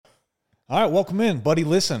All right, welcome in, buddy.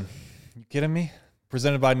 Listen, you kidding me?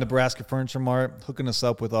 Presented by Nebraska Furniture Mart, hooking us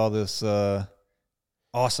up with all this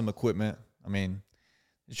awesome equipment. I mean,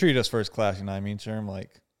 you treated us first class, you know what I mean, Sherm?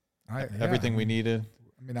 Like, everything we needed.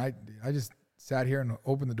 I mean, I just sat here and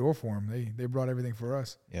opened the door for them. They brought everything for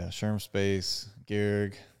us. Yeah, Sherm Space,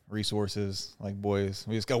 Gehrig, resources, like boys.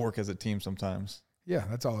 We just got to work as a team sometimes. Yeah,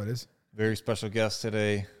 that's all it is. Very special guest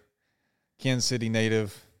today, Kansas City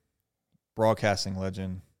native, broadcasting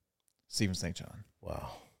legend, Stephen St. John. Wow.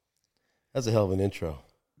 That's a hell of an intro.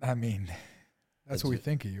 I mean, that's what we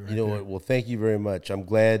think of you, right? You know what? Well, thank you very much. I'm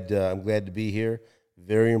glad to be here.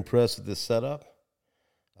 Very impressed with this setup.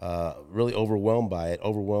 Really overwhelmed by it.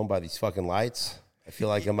 Overwhelmed by these fucking lights. I feel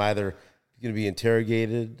like I'm either going to be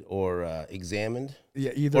interrogated or examined.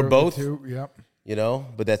 Yeah, either or both. Of the two. Yep. You know,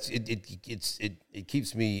 but that's it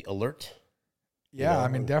keeps me alert. Yeah, you know? I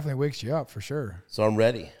mean, definitely wakes you up for sure. So I'm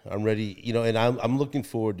ready. You know, and I'm looking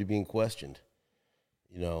forward to being questioned.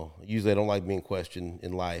 You know, usually I don't like being questioned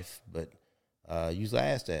in life, but usually I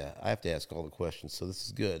have to ask all the questions. So this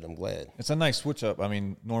is good. I'm glad. It's a nice switch up. I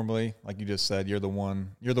mean, normally, like you just said, you're the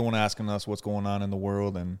one asking us what's going on in the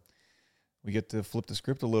world, and we get to flip the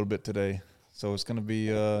script a little bit today. So it's going to be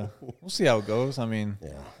we'll see how it goes. I mean,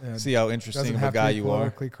 see how interesting of a guy you are.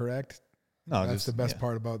 Politically correct. No, that's the best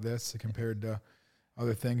part about this compared to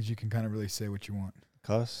other things. You can kind of really say what you want.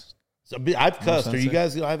 Cuss. So I've cussed. Are you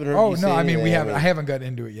guys? I haven't heard. Oh you no, say I mean anything. I haven't got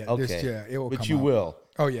into it yet. Okay, it will. But come you out. will.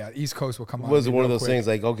 Oh yeah, East Coast will come out. Was it one of those things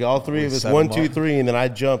like, okay, all three of us, 1, 2, 3, and then I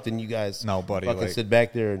jumped, and you guys, no, buddy, fucking sit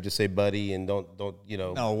back there and just say, buddy, and don't, you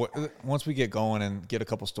know. No, once we get going and get a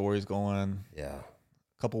couple stories going, yeah,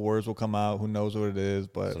 a couple words will come out. Who knows what it is?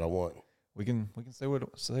 But that's what I want. We can say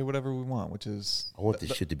whatever we want, which is I want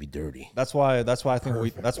this shit to be dirty. That's why I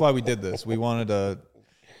think that's why we did this. We wanted to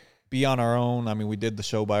be on our own. I mean, we did the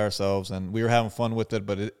show by ourselves, and we were having fun with it,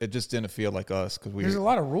 but it just didn't feel like us because there's a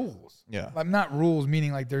lot of rules. Yeah, I'm not rules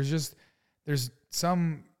meaning like there's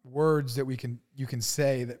some words that you can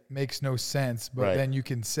say that makes no sense, but then you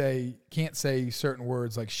can't say certain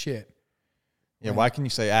words like shit. Yeah, why can you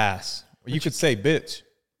say ass? You could say bitch.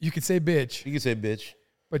 You could say bitch. You could say bitch,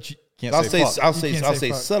 but you can't I'll say say fuck. I'll say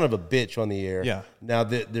fuck. son of a bitch on the air. Yeah. Now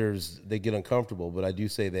they get uncomfortable, but I do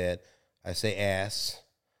say that. I say ass.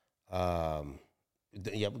 Can't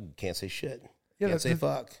say shit. Yeah, can't say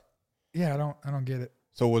fuck. Yeah, I don't get it.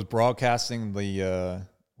 So was broadcasting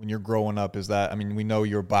when you're growing up, is that, I mean, we know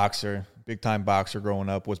you're a boxer, big time boxer growing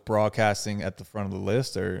up. Was broadcasting at the front of the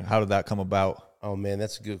list, or how did that come about? Oh man,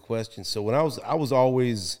 that's a good question. So when I was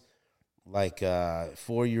always like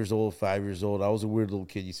 4 years old, 5 years old. I was a weird little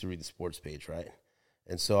kid. Used to read the sports page, right?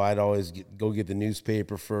 And so I'd always go get the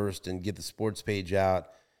newspaper first and get the sports page out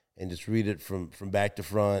and just read it from back to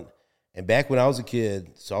front. And back when I was a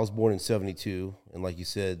kid, so I was born in 72, and like you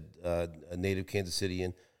said, a native Kansas Cityan.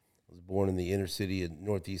 I was born in the inner city and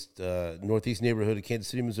northeast neighborhood of Kansas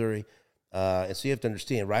City, Missouri. And so you have to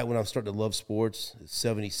understand, right when I was starting to love sports,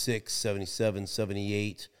 76, 77,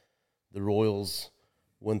 78, the Royals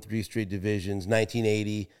won 3 straight divisions,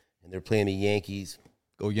 1980, and they're playing the Yankees.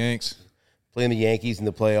 Go Yanks. Playing the Yankees in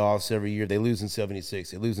the playoffs every year. They lose in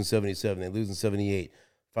 76. They lose in 77. They lose in 78.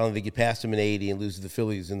 Finally, they get past them in 80 and lose to the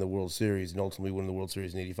Phillies in the World Series and ultimately win the World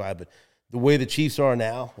Series in 85. But the way the Chiefs are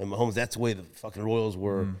now, and Mahomes, that's the way the fucking Royals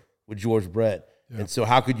were with George Brett. Yeah. And so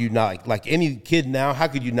how could you not, like any kid now, how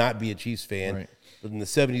could you not be a Chiefs fan? Right. But in the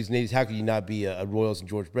 70s and 80s, how could you not be a Royals and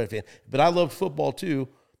George Brett fan? But I loved football too.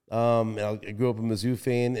 And I grew up a Mizzou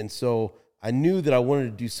fan, and so I knew that I wanted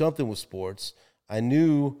to do something with sports. I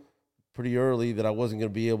knew pretty early that I wasn't going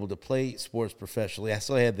to be able to play sports professionally. I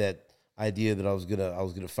still had that idea that I was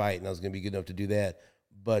gonna fight and I was gonna be good enough to do that.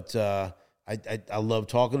 But I love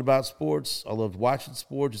talking about sports. I loved watching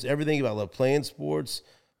sports. Just everything about. I love playing sports.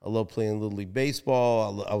 I love playing Little League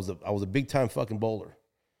baseball. I was a big time fucking bowler.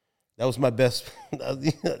 That was my best.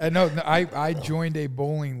 I joined a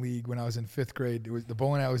bowling league when I was in 5th grade. It was the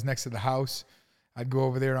bowling alley was next to the house. I'd go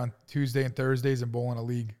over there on Tuesday and Thursdays and bowl in a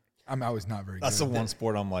league. I was not very good. That's the one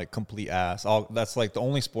sport I'm like complete ass. That's like the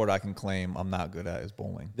only sport I can claim I'm not good at is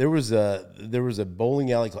bowling. There was a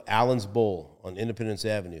bowling alley called Allen's Bowl on Independence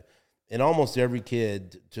Avenue. And almost every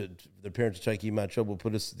kid, their parents would try to keep them out of trouble,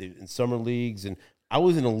 put us in summer leagues. And I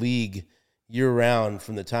was in a league year-round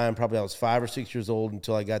from the time probably I was 5 or 6 years old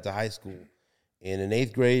until I got to high school. And in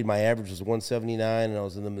 8th grade, my average was 179, and I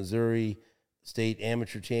was in the Missouri State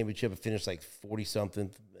Amateur Championship. I finished like 40-something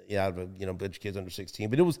out of a bunch of kids under 16.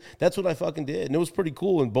 But that's what I fucking did, and it was pretty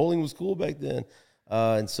cool, and bowling was cool back then.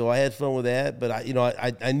 And so I had fun with that. But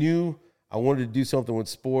I knew I wanted to do something with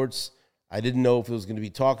sports. I didn't know if it was going to be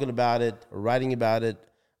talking about it or writing about it.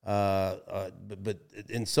 But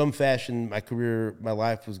in some fashion, my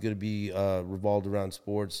life was going to be revolved around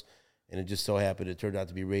sports, and it just so happened it turned out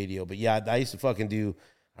to be radio. But yeah, I used to fucking do.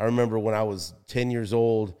 I remember when I was 10 years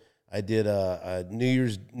old, I did a New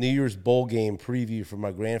Year's bowl game preview for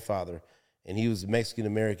my grandfather, and he was Mexican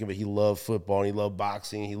American, but he loved football, and he loved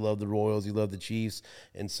boxing, he loved the Royals, he loved the Chiefs,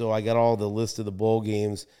 and so I got all the list of the bowl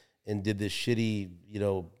games and did this shitty,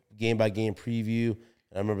 game by game preview.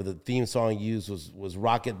 And I remember the theme song used was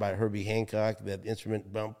 "Rocket" by Herbie Hancock. That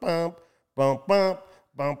instrument, bum bum bum bum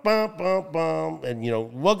bum bum bum bum,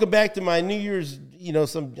 and welcome back to my New Year's. I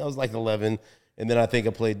was like 11, and then I think I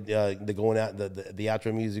played the going out. The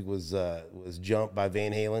outro music was "Jump" by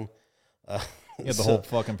Van Halen. The whole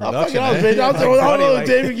fucking production.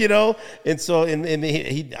 And so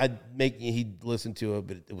he'd listen to it,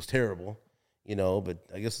 but it was terrible, But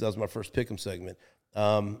I guess that was my first pick'em segment.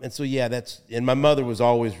 And so and my mother was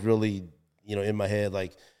always really, in my head,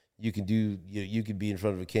 like you could be in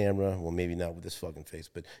front of a camera. Well, maybe not with this fucking face,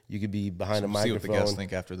 but you could be behind a microphone. See what the guests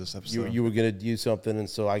think after this episode. You were gonna do something, and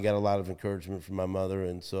so I got a lot of encouragement from my mother,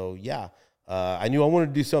 and so I knew I wanted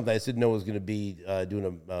to do something. I just didn't know it was going to be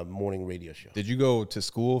doing a morning radio show. Did you go to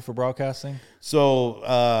school for broadcasting? So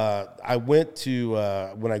I went to,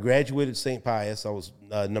 when I graduated St. Pius, I was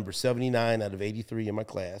number 79 out of 83 in my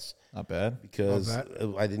class. Not bad. Because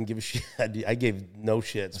I didn't give a shit. I gave no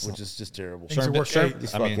shits, which is just terrible.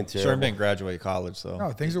 Sherm didn't graduate college, so.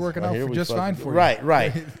 No, things are working out just fine for you.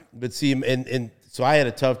 Right. But see, and so I had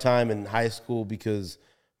a tough time in high school because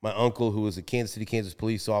my uncle, who was a Kansas City, Kansas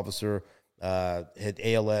police officer, had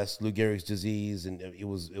ALS, Lou Gehrig's disease, and it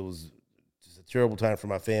was just a terrible time for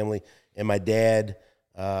my family. And my dad,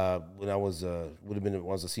 when I was a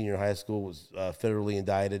senior in high school, was federally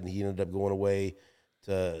indicted, and he ended up going away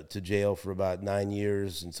to jail for about 9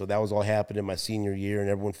 years. And so that was all happening my senior year, and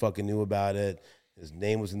everyone fucking knew about it. His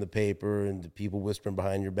name was in the paper, and the people whispering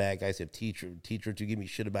behind your back. I said, teacher to give me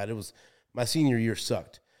shit about it. It was my senior year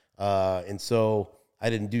sucked, and so I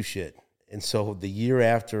didn't do shit. And so the year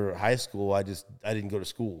after high school, I didn't go to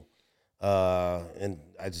school, and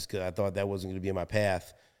I thought that wasn't going to be in my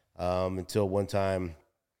path until one time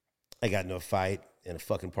I got into a fight in a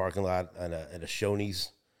fucking parking lot at a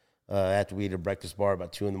Shoney's after we ate a breakfast bar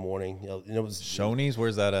about 2 a.m. It was Shoney's.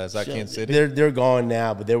 Where's that at? Is that Kansas City? They're gone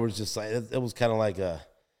now, but there was just like it was kind of like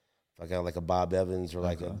a Bob Evans or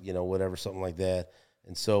like a whatever, something like that.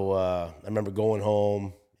 And so I remember going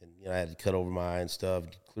home, and I had to cut over my eye and stuff.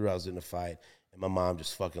 Clear I was in a fight, and my mom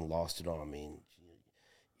just fucking lost it on me.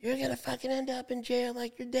 You're gonna fucking end up in jail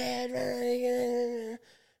like your dad.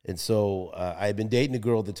 And so I had been dating a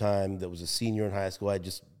girl at the time that was a senior in high school. I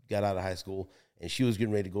just got out of high school, and she was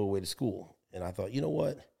getting ready to go away to school. And I thought, you know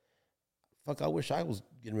what? Fuck, I wish I was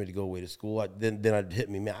getting ready to go away to school. Then it hit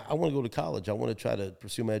me, man, I want to go to college. I want to try to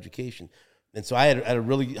pursue my education. And so I had a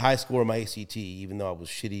really high score on my ACT, even though I was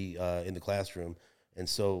shitty in the classroom. And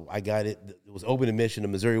so I got it. It was open admission to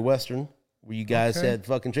Missouri Western, where you guys had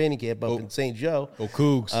fucking training camp up in St. Joe. Oh,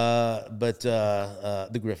 Cougs. But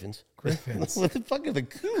the Griffins. What the fuck are the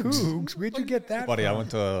Cougs? Where'd you get that Buddy, from? I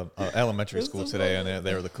went to elementary school today, and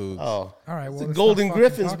they were the Cougs. Oh. All right. Well, it's the Golden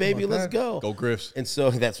Griffins, baby. Let's go. Go Griffs. And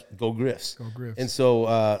so that's Go Griffs. Go Griffs. And so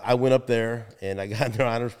I went up there, and I got in their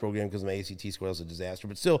honors program because my ACT score was a disaster.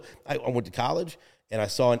 But still, I went to college, and I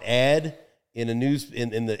saw an ad in a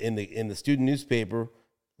in the student newspaper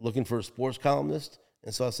looking for a sports columnist.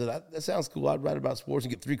 And so I said, that sounds cool. I'd write about sports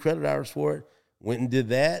and get 3 credit hours for it. Went and did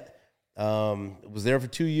that. Was there for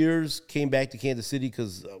 2 years. Came back to Kansas City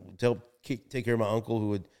because to help take care of my uncle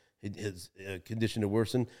who had his condition had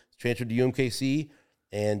worsened. Transferred to UMKC,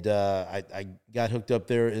 and I got hooked up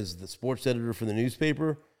there as the sports editor for the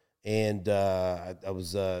newspaper. And I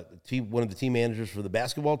was one of the team managers for the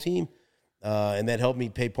basketball team, and that helped me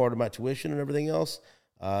pay part of my tuition and everything else.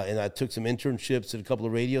 And I took some internships at a couple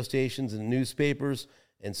of radio stations and newspapers.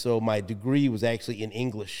 And so my degree was actually in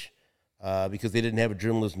English because they didn't have a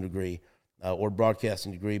journalism degree or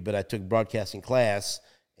broadcasting degree. But I took broadcasting class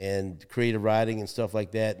and creative writing and stuff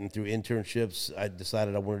like that. And through internships, I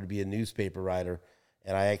decided I wanted to be a newspaper writer.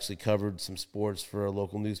 And I actually covered some sports for a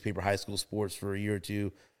local newspaper, high school sports, for a year or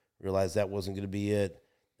two. Realized that wasn't going to be it.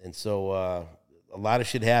 And so a lot of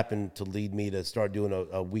shit happened to lead me to start doing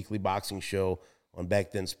a weekly boxing show on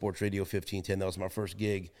back then Sports Radio 1510. That was my first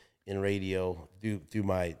gig in radio through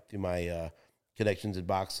my connections in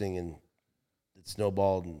boxing, and it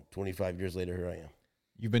snowballed. And 25 years later, here I am.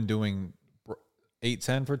 You've been doing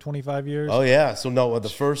 810 for 25 years. Oh yeah. So no, the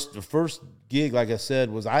first gig, like I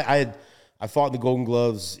said, was I fought in the Golden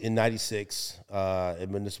Gloves in '96 at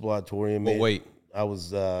Municipal Auditorium. What weight? I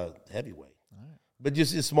was heavyweight. but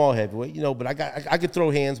just a small heavyweight, But I could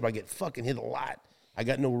throw hands, but I get fucking hit a lot. I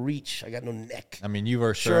got no reach. I got no neck. I mean, you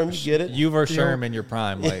versus Sherm, you get it? You versus Sherm in your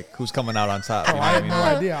prime. Like, who's coming out on top? Oh, I have no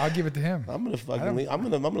idea. I'll give it to him. I'm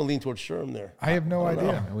gonna lean towards Sherm there. I have no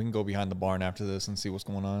idea. We can go behind the barn after this and see what's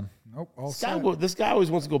going on. Nope. This guy always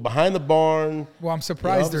wants to go behind the barn. Well, I'm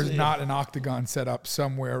surprised there's not an octagon set up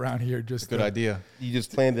somewhere around here. Good idea. You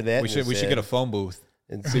just planned it. We should get a phone booth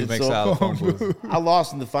and see Mix out phone booth. I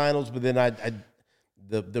lost in the finals, but then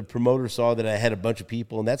the promoter saw that I had a bunch of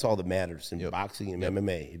people, and that's all that matters in boxing and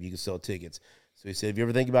MMA, if you can sell tickets. So he said, if you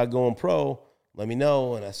ever think about going pro, let me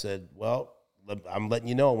know. And I said, well, I'm letting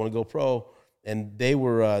you know I want to go pro. And they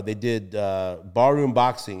did barroom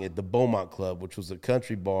boxing at the Beaumont Club, which was a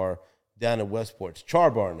country bar down in Westport. It's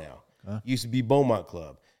Char Bar now. Used to be Beaumont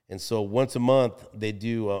Club. And so once a month, they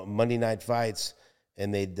do Monday night fights,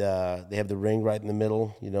 and they have the ring right in the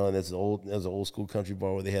middle, and there's an old school country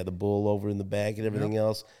bar where they had the bull over in the back and everything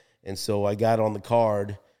else. And so I got on the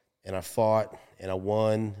card, and I fought, and I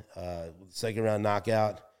won second round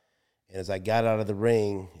knockout. And as I got out of the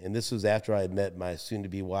ring, and this was after I had met my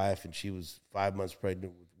soon-to-be wife, and she was 5 months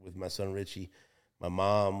pregnant with my son Richie. My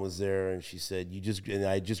mom was there, and she said, and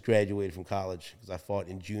I just graduated from college because I fought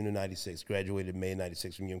in June of 96, graduated in May of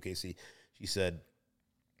 96 from UMKC. She said,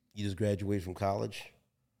 you just graduated from college.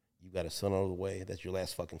 You got a son on the way. That's your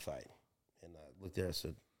last fucking fight. And I looked there and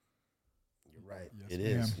said, you're right. Yes, it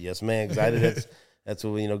is. Yes, man. Because that's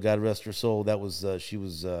what, God rest her soul. That was, she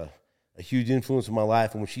was a huge influence in my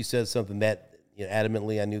life. And when she said something that,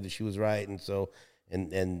 adamantly, I knew that she was right. And so,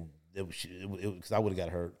 because I would have got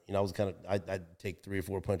hurt. I was I'd take 3 or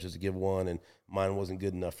 4 punches to give one, and mine wasn't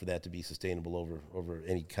good enough for that to be sustainable over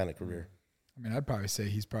any kind of career. I mean, I'd probably say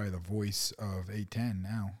he's probably the voice of 810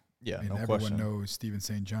 now. Yeah, I mean, no everyone question. knows Stephen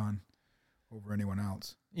St. John over anyone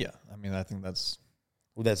else. Yeah, I mean, I think that's.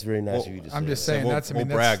 Well, that's very nice of you to say. I'm just saying we'll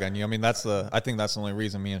brag on you. I mean, I think that's the only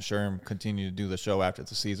reason me and Sherm continue to do the show after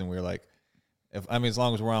the season. We're like, as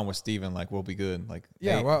long as we're on with Stephen, like, we'll be good. Like,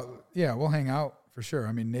 we'll hang out for sure.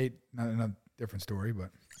 I mean, Nate, not a different story,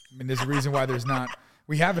 but I mean, there's a reason why there's not.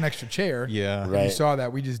 We have an extra chair. Yeah, right. You saw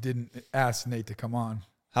that. We just didn't ask Nate to come on.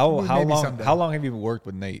 How long have you worked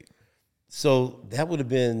with Nate? So that would have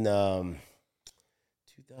been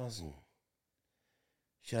 2000.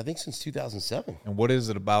 I think since 2007. And what is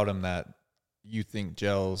it about him that you think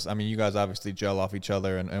gels? I mean, you guys obviously gel off each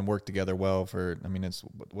other and work together well for, it's,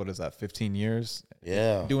 what is that, 15 years?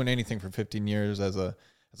 Yeah. Doing anything for 15 years as a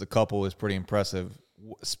couple is pretty impressive.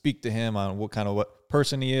 Speak to him on what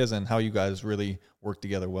person he is and how you guys really work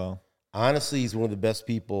together well. Honestly, he's one of the best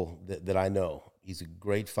people that I know. He's a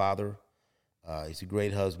great father. He's a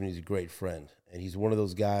great husband. He's a great friend. And he's one of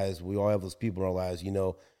those guys, we all have those people in our lives,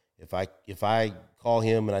 if I call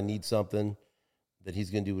him and I need something, that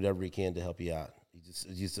he's going to do whatever he can to help you out.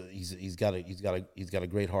 He's got a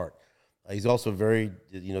great heart. He's also very,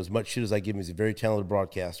 as much shit as I give him, he's a very talented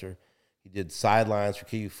broadcaster. He did sidelines for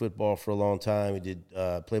KU football for a long time. He did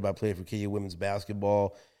play-by-play for KU women's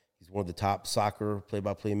basketball. He's one of the top soccer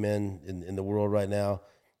play-by-play men in the world right now.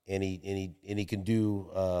 And he can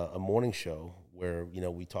do a morning show where,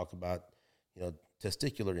 we talk about,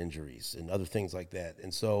 testicular injuries and other things like that.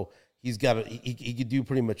 And so he could do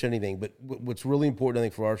pretty much anything. But what's really important, I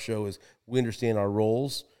think, for our show is we understand our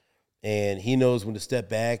roles, and he knows when to step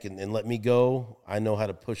back and let me go. I know how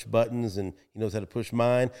to push buttons, and he knows how to push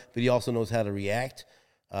mine, but he also knows how to react.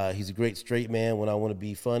 He's a great straight man when I want to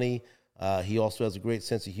be funny. He also has a great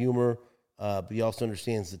sense of humor, but he also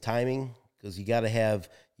understands the timing, because you got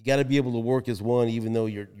to be able to work as one, even though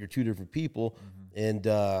you're two different people. Mm-hmm.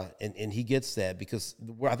 And he gets that, because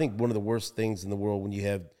I think one of the worst things in the world when you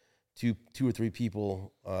have two or three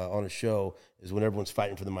people on a show is when everyone's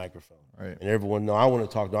fighting for the microphone. Right. And everyone, no, I want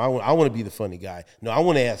to talk. No, I want to be the funny guy. No, I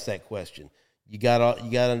want to ask that question. You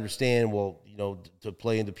gotta understand. Well, to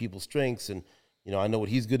play into people's strengths, and I know what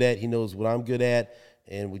he's good at. He knows what I'm good at,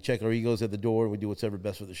 and we check our egos at the door, and we do what's ever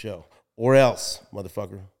best for the show. Or else,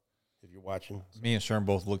 motherfucker, if you're watching. Me and Sherm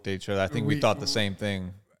both looked at each other. I think we thought the same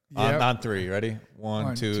thing. Yep. On three, ready?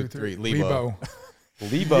 One, two, three. Lebo.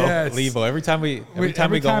 Yes. Lebo. Every time we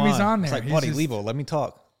go he's on there, it's like, buddy, Lebo, let me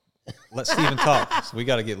talk. Let Steven talk. So we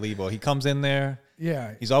got to get Lebo. He comes in there.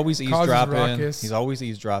 Yeah. He's always eavesdropping. He's always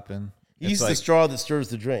eavesdropping. He's the straw that stirs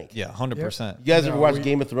the drink. Yeah, 100%. You guys ever watch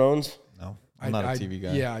Game of Thrones? No, I'm not a TV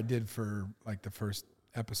guy. Yeah, I did for like the first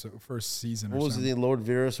season. What was it, Lord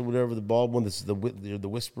Varys or whatever, the bald one? This is the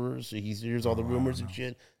Whisperers. He hears all the rumors and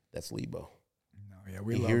shit. That's Lebo. Yeah,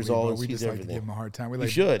 we he love hears Lebo. all. We just like everything. to give him a hard time. You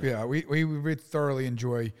should. Yeah, we thoroughly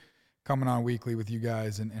enjoy coming on weekly with you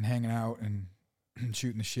guys and hanging out and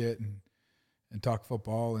shooting the shit and talk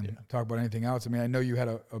football and talk about anything else. I mean, I know you had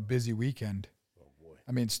a busy weekend. Oh boy.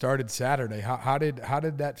 I mean, it started Saturday. How did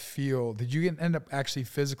that feel? Did you end up actually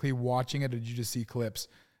physically watching it, or did you just see clips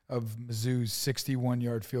of Mizzou's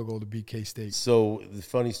 61-yard field goal to beat K-State? So the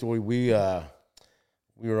funny story, we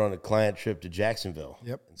were on a client trip to Jacksonville.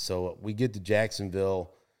 Yep. And so we get to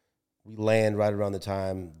Jacksonville, we land right around the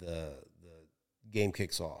time the game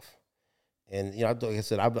kicks off. And like I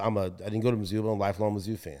said, I didn't go to Mizzou, but I'm a lifelong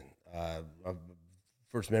Mizzou fan. My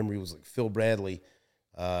first memory was like Phil Bradley,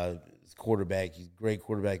 quarterback. He's a great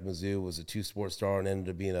quarterback at Mizzou, was a two-sport star and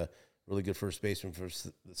ended up being a really good first baseman for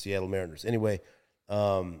the Seattle Mariners. Anyway,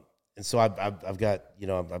 and so I've got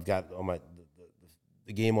on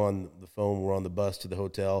the game on the phone. We're on the bus to the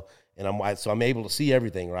hotel, and I'm able to see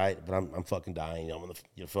everything, right? But I'm fucking dying. I'm on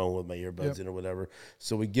the phone with my earbuds in or whatever.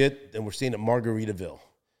 So we're staying at Margaritaville.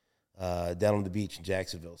 Down on the beach in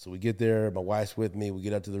Jacksonville. So we get there, my wife's with me, we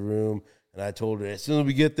get up to the room, and I told her, as soon as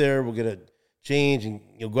we get there, we're going to change and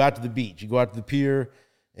go out to the beach. You go out to the pier,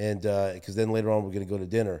 and because then later on we're going to go to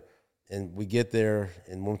dinner. And we get there,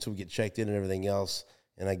 and once we get checked in and everything else,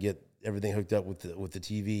 and I get everything hooked up with the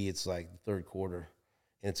TV, it's like the third quarter,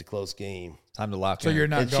 and it's a close game. Time to lock in. So you're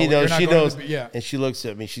not And going. she knows, you're not she going knows, to the, and she looks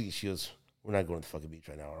at me, she goes, we're not going to the fucking beach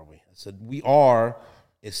right now, are we? I said, we are.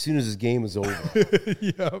 As soon as this game is over.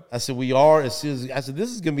 Yep. I said, we are as soon as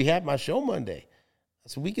this is gonna be half my show Monday. I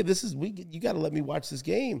said, you gotta let me watch this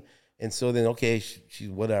game. And so then she's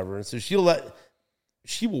whatever. And so she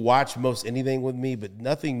will watch most anything with me, but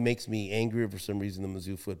nothing makes me angrier for some reason than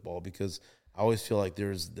Mizzou football, because I always feel like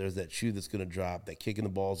there's that shoe that's gonna drop, that kick in the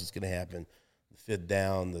balls that's gonna happen, the fifth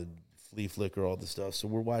down, the flea flicker, all the stuff. So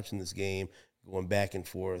we're watching this game, going back and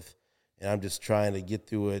forth. And I'm just trying to get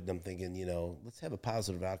through it. And I'm thinking, let's have a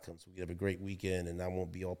positive outcome so we can have a great weekend and I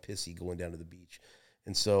won't be all pissy going down to the beach.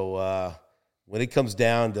 And so when it comes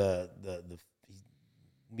down to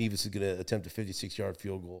Mevis is going to attempt a 56-yard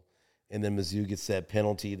field goal, and then Mizzou gets that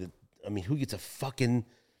penalty. Who gets a fucking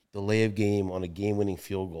delay of game on a game-winning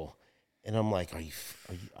field goal? And I'm like,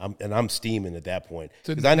 I'm steaming at that point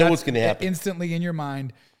because I know what's going to happen. Instantly in your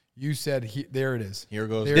mind, you said, there it is. Here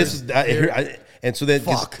goes. And so then,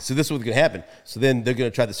 so this is what's going to happen. So then they're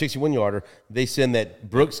going to try the 61-yarder. They send that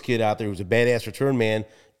Brooks kid out there who's a badass return man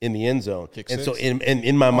in the end zone. Kick and six. so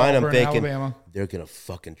in my mind, I'm thinking, Alabama. They're going to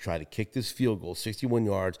fucking try to kick this field goal, 61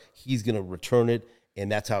 yards. He's going to return it,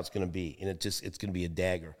 and that's how it's going to be. And it's going to be a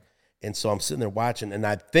dagger. And so I'm sitting there watching, and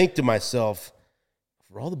I think to myself,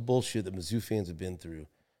 for all the bullshit that Mizzou fans have been through,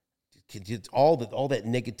 all that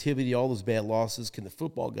negativity, all those bad losses, can the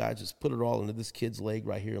football guys just put it all into this kid's leg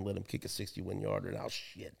right here and let him kick a 61-yarder? Now,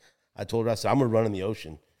 shit. I told her, I said, I'm going to run in the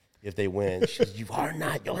ocean if they win. She said, you are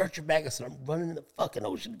not. You'll hurt your back. I said, I'm running in the fucking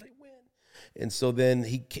ocean if they win. And so then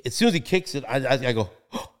as soon as he kicks it, I go,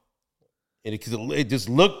 oh. And it just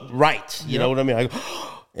looked right. You know what I mean? I go,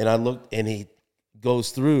 oh. And I looked, and he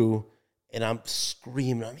goes through, and I'm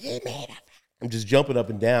screaming. I'm just jumping up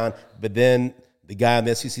and down. But then the guy on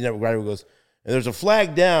the SEC Network radio goes, and there's a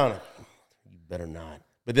flag down. You better not.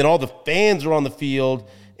 But then all the fans are on the field,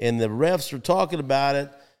 and the refs are talking about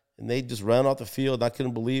it, and they just ran off the field. I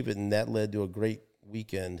couldn't believe it, and that led to a great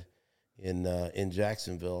weekend in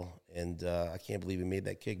Jacksonville. And I can't believe he made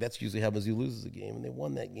that kick. That's usually how Mizzou loses a game, and they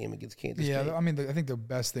won that game against Kansas State. Yeah, I think the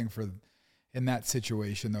best thing in that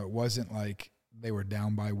situation, though, it wasn't like they were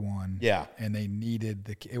down by one. Yeah. And they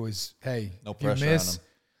needed it was, hey, No if pressure you on miss, them.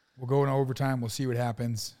 we'll go into overtime. We'll see what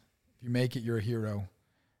happens. If you make it, you're a hero.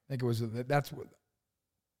 I think it was that's what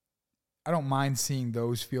I don't mind seeing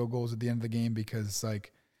those field goals at the end of the game, because it's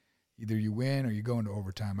like either you win or you go into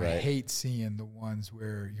overtime. Right. I hate seeing the ones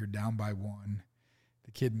where you're down by one,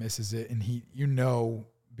 the kid misses it, and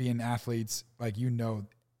being athletes, like,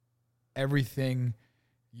 everything,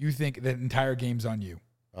 you think that entire game's on you.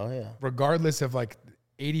 Oh, yeah. Regardless of like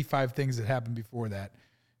 85 things that happened before that,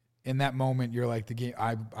 in that moment, you're like, the game,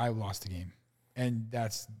 I lost the game. And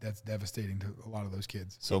that's devastating to a lot of those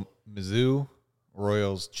kids. So Mizzou,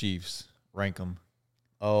 Royals, Chiefs, rank them.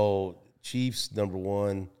 Oh, Chiefs, number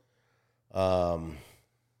one. Fuck.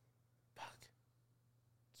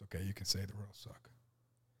 It's okay. You can say the Royals suck.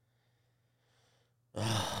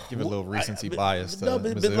 Give it a little recency bias to but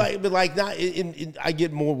Mizzou. like not. I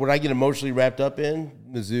get more. What I get emotionally wrapped up in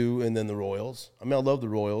Mizzou and then the Royals. I mean, I love the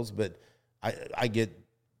Royals, but I get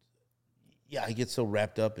so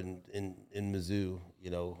wrapped up in Mizzou,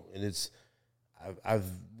 and it's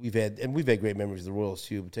we've had great memories of the Royals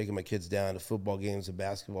too. But taking my kids down to football games and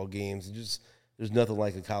basketball games, and just there's nothing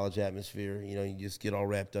like a college atmosphere. You just get all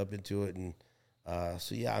wrapped up into it, and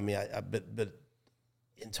so yeah. I mean, but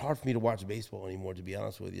it's hard for me to watch baseball anymore, to be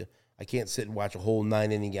honest with you. I can't sit and watch a whole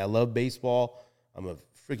 9-inning game. I love baseball, I'm a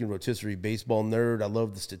freaking rotisserie baseball nerd. I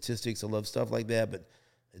love the statistics. I love stuff like that. But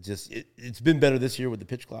it's been better this year with the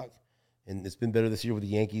pitch clock. And it's been better this year with the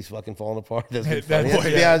Yankees fucking falling apart. That's been funny.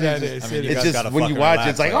 It's just when you watch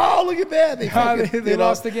it, it's like, oh, look at that. They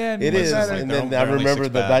lost again. It is. And then I remember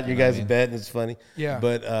about your guys' bet, and it's funny. Yeah.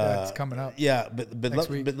 But it's coming up. Yeah. But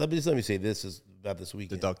let me say this is about this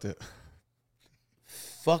weekend. Deduct it.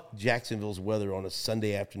 Fuck Jacksonville's weather on a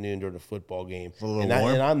Sunday afternoon during a football game. A little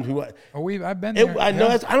warm. I've been there. I know.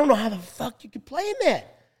 I don't know how the fuck you could play in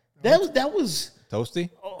that. That was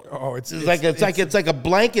toasty. It's like a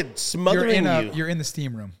blanket smothering you. You're in the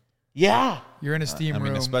steam room. Yeah, you're in a steam room. I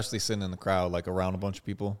mean, especially sitting in the crowd, like around a bunch of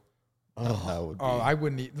people. That would be, I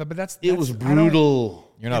wouldn't eat. But that's it was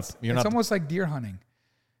brutal. It's almost like deer hunting.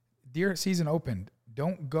 Deer season opened.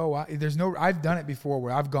 Don't go out. I've done it before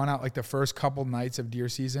where I've gone out like the first couple nights of deer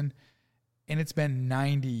season, and it's been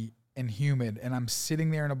 90 and humid, and I'm sitting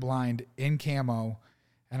there in a blind in camo,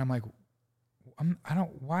 and I'm like,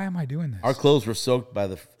 why am I doing this? Our clothes were soaked by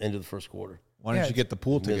the end of the first quarter. Why didn't you get the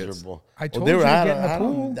pool tickets? Miserable. I told you to get in the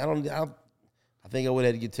pool. I think I would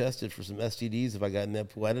have had to get tested for some STDs if I got in that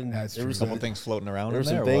pool. I didn't. There were some things floating around. There were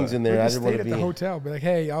some things in there. I didn't want to be at the hotel. Be like,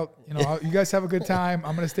 hey, you guys have a good time.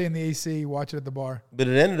 I'm gonna stay in the AC, watch it at the bar. But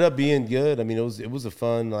it ended up being good. I mean, it was a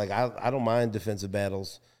fun. Like I don't mind defensive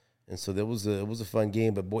battles, and so it was a fun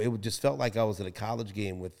game. But boy, it just felt like I was at a college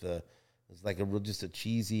game with it's like just a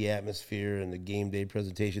cheesy atmosphere and the game day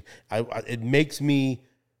presentation. It makes me.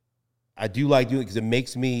 I do like doing it because it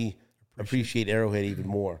makes me appreciate Arrowhead even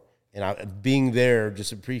more. And being there,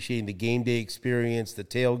 just appreciating the game day experience, the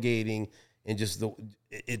tailgating, and just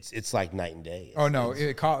it's like night and day.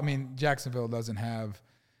 Jacksonville doesn't have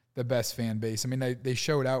the best fan base. I mean, they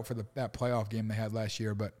showed out for that playoff game they had last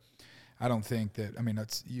year, but I don't think that. I mean,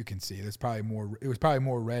 you can see there's probably more. It was probably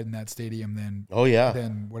more red in that stadium than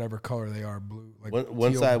than whatever color they are, blue. Like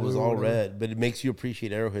one side was all red, but it makes you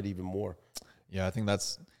appreciate Arrowhead even more. Yeah,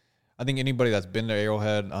 I think anybody that's been to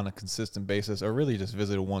Arrowhead on a consistent basis or really just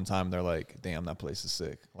visited one time, they're like, damn, that place is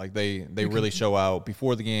sick. Like they really show out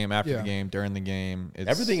before the game, after the game, during the game.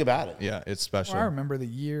 Everything about it. Yeah, it's special. Well, I remember the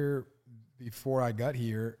year before I got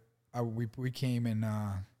here, we came in,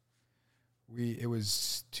 it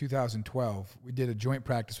was 2012. We did a joint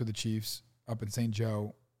practice with the Chiefs up in St.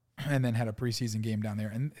 Joe and then had a preseason game down there.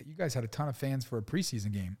 And you guys had a ton of fans for a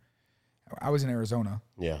preseason game. I was in Arizona.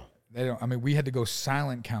 Yeah. We had to go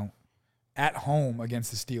silent count at home against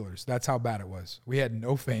the Steelers. That's how bad it was. We had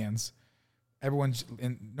no fans. No one's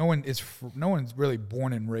really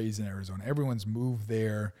born and raised in Arizona. Everyone's moved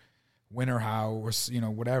there, winter house,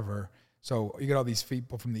 whatever. So you get all these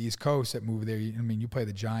people from the East Coast that move there. You play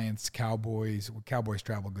the Giants, Cowboys. Well, Cowboys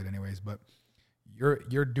travel good anyways, but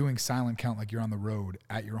you're doing silent count like you're on the road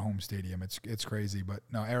at your home stadium. It's crazy, but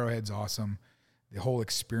no, Arrowhead's awesome. The whole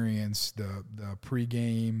experience, the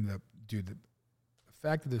pregame, the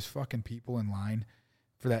fact that there's fucking people in line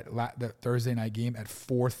for that Thursday night game at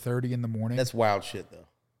 4:30 in the morning. That's wild shit, though.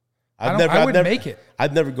 I wouldn't make it.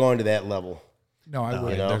 I've never gone to that level. No, I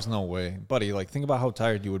wouldn't. There's no way, buddy. Like, think about how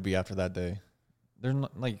tired you would be after that day. There's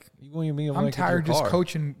not like you won't even be able to I'm make tired it to your just car.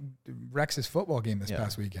 coaching Rex's football game this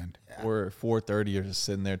past weekend. Or 4:30, you're just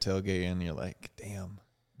sitting there tailgating, and you're like, damn.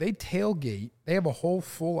 They tailgate. They have a whole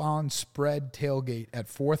full-on spread tailgate at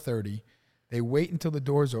 4:30. They wait until the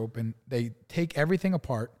doors open. They take everything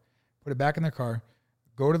apart, put it back in their car,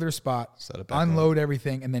 go to their spot, unload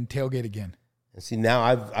everything, and then tailgate again. And see, now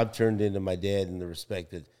I've turned into my dad in the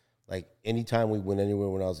respect that, like, anytime we went anywhere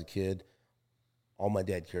when I was a kid, all my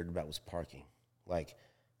dad cared about was parking. Like,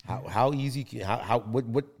 how easy,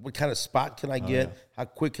 what kind of spot can I get? Yeah. How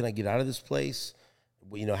quick can I get out of this place?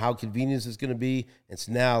 How convenient is this going to be? And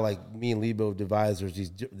so now, like, me and Lebo have devised,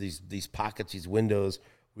 there's these pockets, these windows,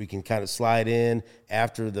 we can kind of slide in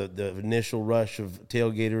after the initial rush of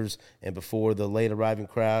tailgaters and before the late arriving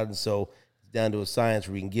crowd. And so it's down to a science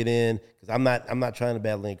where we can get in, because I'm not trying to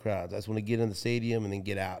battle any crowds. I just want to get in the stadium and then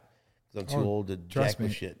get out, because I'm too old to jack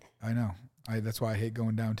with shit. I know. That's why I hate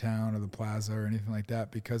going downtown or the plaza or anything like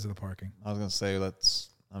that, because of the parking. I was going to say,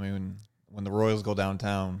 when the Royals go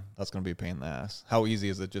downtown, that's going to be a pain in the ass. How easy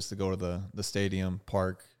is it just to go to the stadium,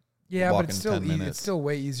 park? Yeah, but it's still easy. It's still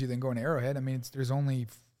way easier than going to Arrowhead. I mean, there's only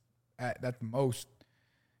at the most,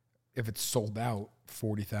 if it's sold out,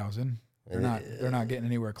 40,000. They're not getting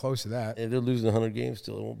anywhere close to that. If they're losing 100 games,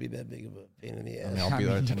 still it won't be that big of a pain in the ass. I'll be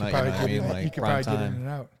there tonight. You could probably get in and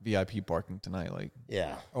out. VIP parking tonight,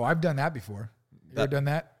 yeah. Oh, I've done that before. You ever done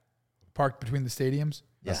that? Parked between the stadiums.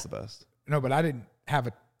 That's the best. No, but I didn't have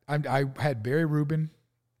it. I had Barry Rubin,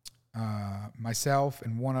 myself,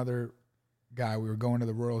 and one other guy. We were going to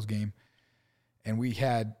the Royals game, and we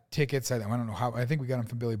had tickets. I don't know how. I think we got them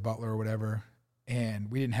from Billy Butler or whatever, and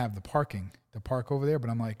we didn't have the park over there. But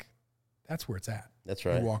I'm like, that's where it's at. That's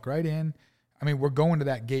right. You walk right in. I mean, we're going to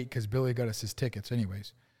that gate because Billy got us his tickets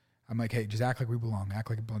anyways. I'm like, hey, just act like we belong. Act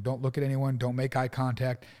like we belong. Don't look at anyone. Don't make eye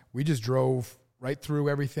contact. We just drove right through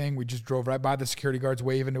everything. We just drove right by the security guards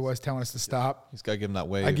waving to us, telling us to stop. He's got to give him that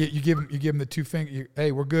wave. You give him the two finger.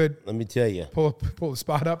 Hey, we're good. Let me tell you. Pull the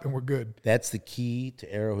spot up and we're good. That's the key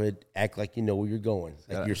to Arrowhead. Act like you know where you're going.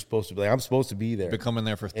 Like you're supposed to be. Like, I'm supposed to be there. Been coming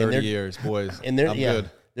there for 30 years, boys. And I'm good.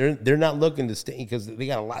 They're not looking to stay because they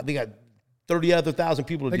got a lot. They got 30 other thousand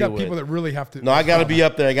people to deal with. They got people that really have to. No, I got to be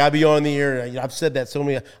up there. I got to be on the air. I've said that so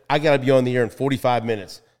many. I got to be on the air in 45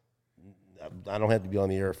 minutes. I don't have to be on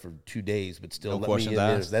the air for 2 days, but still, No let me in questions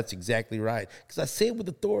there. asked. That's exactly right. Because I say it with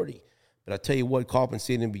authority. But I tell you what, Kaufman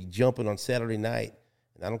Stadium be jumping on Saturday night,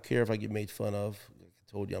 and I don't care if I get made fun of.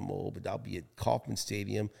 I told you I'm old, but I'll be at Kaufman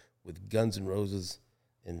Stadium with Guns N' Roses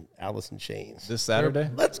and Alice in Chains. This Saturday?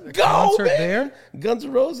 Let's go, concert man. there? Guns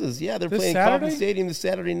N' Roses. Yeah, they're This playing Saturday? Kaufman Stadium this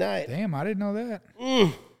Saturday night. Damn, I didn't know that.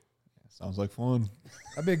 Sounds like fun.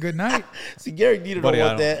 That'd be a good night. See, Gary Dieter Buddy, don't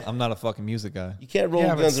want that. I'm not a fucking music guy. You can't roll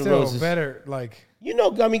Yeah, but Guns N' still Roses. better. Like You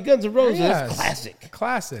know, I mean, Guns N' Roses yes, is classic.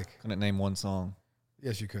 Classic. Couldn't name one song.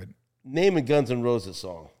 Yes, you could. Name a Guns N' Roses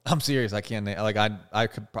song. I'm serious. I can't name. Like I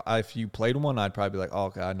could. If you played one, I'd probably be like, oh,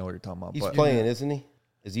 okay, I know what you're talking about. He's But playing, isn't he?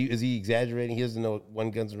 Is he exaggerating? He doesn't know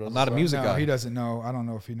one Guns N' Roses I'm not a song? music No, guy. he doesn't know. I don't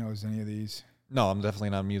know if he knows any of these. No, I'm definitely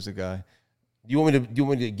not a music guy. Do you want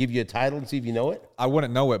me to give you a title and see if you know it? I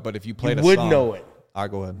wouldn't know it, but if you played You a would song, know it. All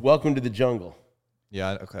right, go ahead. Welcome to the Jungle.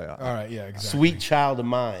 Yeah, okay. All right, yeah, exactly. Sweet Child of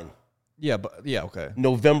Mine. Yeah, but yeah, okay.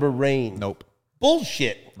 November Rain. Nope.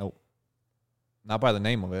 Bullshit. Nope. Not by the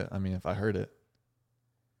name of it. I mean, if I heard it,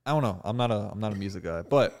 I don't know. I'm not a music guy.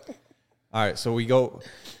 But all right, so we go.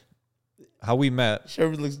 How we met?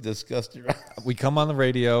 Sherman looks disgusted. Right? We come on the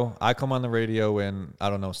radio. I come on the radio in, I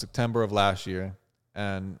don't know, September of last year.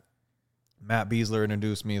 And Matt Beasler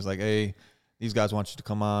introduced me. He's like, hey, these guys want you to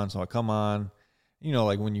come on. So I come on. You know,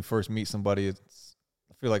 like when you first meet somebody,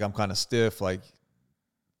 I feel like I'm kind of stiff. Like,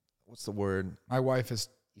 what's the word? My wife is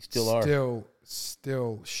You still are.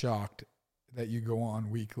 still shocked that you go on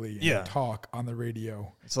weekly and Yeah. talk on the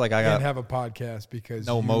radio It's like I and got have a podcast because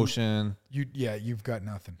no emotion. You've got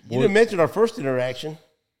nothing. You didn't mention our first interaction.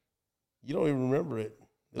 You don't even remember it.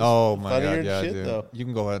 It was Oh, my funnier God. than Yeah, shit, dude. though. You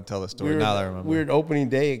can go ahead and tell the story now that I remember. We were at opening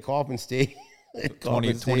day at Kaufman Stadium.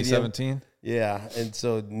 2017? Yeah, and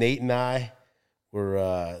so Nate and I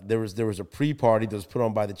were there was a pre-party that was put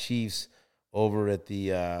on by the Chiefs over at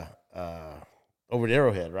the over at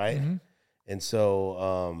Arrowhead, right? Mm-hmm. And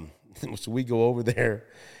so so we go over there,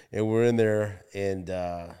 and we're in there, and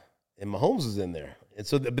Mahomes is in there, and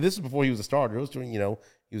so but this is before he was a starter. It was during,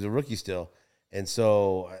 he was a rookie still. And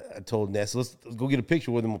so I told Ness, let's go get a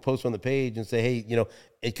picture with him. We'll post on the page and say, hey,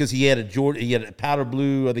 because he had a powder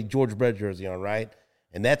blue, I think George Brett jersey on, right?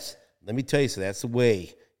 And let me tell you, so that's the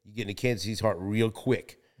way you get into Kansas City's heart real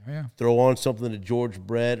quick. Oh, yeah. Throw on something to George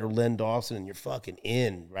Brett or Len Dawson, and you're fucking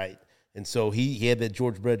in, right? And so he had that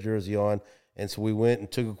George Brett jersey on, and so we went and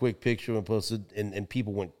took a quick picture and posted, and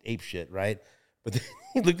people went ape shit, right? But then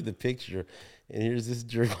you look at the picture, and here's this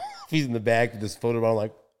jerk. He's in the back with this photo. I'm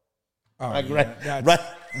like, Oh, like, yeah, right. Yeah, I but,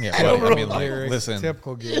 I mean, like, Garrick, listen,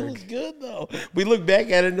 typical It Garrick. was good though. We looked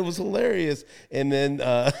back at it and it was hilarious. And then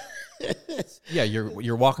yeah,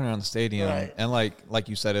 you're walking around the stadium, Right. and like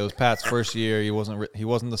you said, it was Pat's first year. He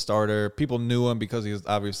wasn't the starter. People knew him because he was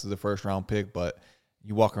obviously the first round pick. But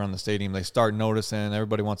you walk around the stadium, they start noticing.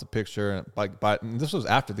 Everybody wants a picture. And this was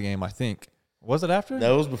after the game, I think. Was it after? that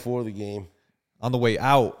was before the game. On the way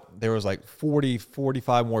out, there was like 40,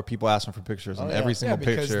 45 more people asking for pictures on yeah. every Yeah, single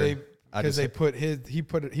because picture.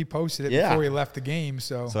 he posted it Yeah. before he left the game.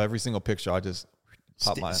 So So every single picture, I just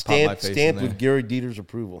pop my face Stamped in there. with Gary Dieter's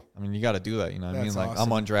approval. I mean, you got to do that. You know what I mean? That's Like,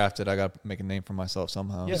 awesome. I'm undrafted. I got to make a name for myself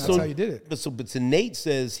somehow. Yeah, that's so- how you did it. But so Nate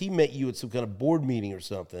says he met you at some kind of board meeting or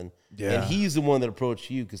something. Yeah. And he's the one that approached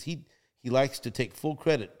you because he likes to take full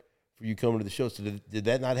credit for you coming to the show. So did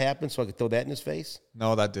that not happen? So I could throw that in his face?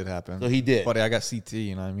 No, that did happen. So he did. But I got CT,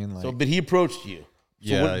 you know what I mean? Like, So, but he approached you.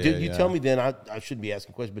 So Yeah, what, did yeah, you yeah. tell me then? I shouldn't be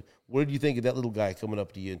asking questions, but what did you think of that little guy coming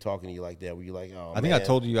up to you and talking to you like that? Were you like, oh, I think I man.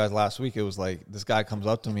 told you guys last week. It was like this guy comes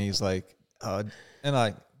up to me. He's like, and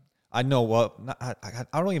I know what I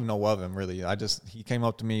don't even know of him really. He came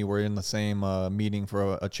up to me. We're in the same meeting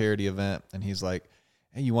for a charity event, and he's like,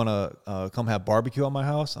 "Hey, you want to come have barbecue at my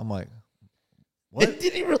house?" I'm like, "What?"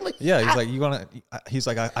 Did he really? Yeah, he's like, "You gonna?" He's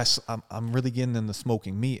like, "I'm really getting into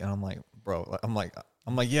smoking meat," and I'm like, "Bro," I'm like,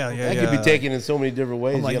 yeah. That could be taken in so many different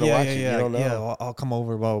ways. I'm like, you gotta yeah, watch yeah, it. yeah, You don't know. yeah. I'll come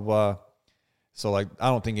over, blah blah blah. So, like, I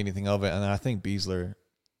don't think anything of it. And then I think Beasler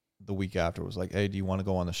the week after was like, hey, do you want to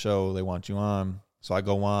go on the show? They want you on. So I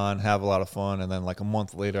go on, have a lot of fun. And then like a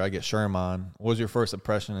month later, I get Sherm on. What was your first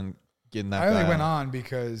impression in getting that I only guy went on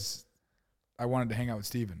because I wanted to hang out with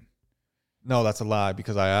Steven. No, that's a lie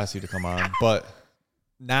because I asked you to come on. But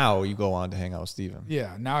now you go on to hang out with Steven.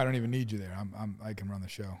 Yeah, now I don't even need you there. I can run the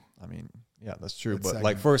show. I mean, yeah, that's true. That's but second.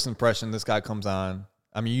 like first impression, this guy comes on.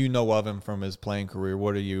 I mean, you know of him from his playing career.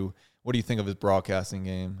 What do you think of his broadcasting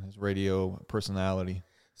game, his radio personality?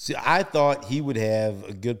 See, I thought he would have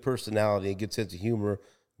a good personality, a good sense of humor,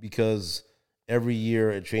 because every year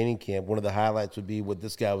at training camp, one of the highlights would be what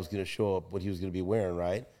this guy was going to show up, what he was going to be wearing,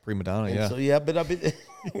 right? Prima donna, And yeah. So yeah, but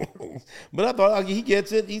but I thought okay, he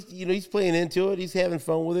gets it. He's playing into it. He's having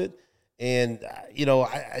fun with it, and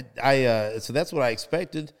so that's what I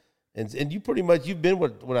expected. And you pretty much you've been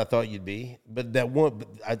what I thought you'd be. But that one,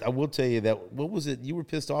 I will tell you that what was it? You were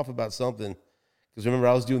pissed off about something because remember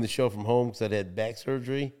I was doing the show from home because I had back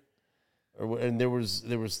surgery. And there was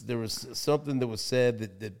something that was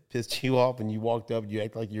said that pissed you off, and you walked up and you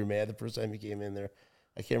act like you were mad the first time you came in there.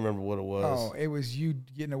 I can't remember what it was. Oh, it was you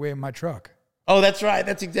getting away in my truck. Oh, that's right.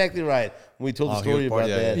 That's exactly right. When we told the story about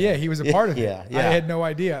that. Yeah, he was a part of it. Yeah. I had no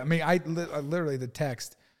idea. I mean, I literally the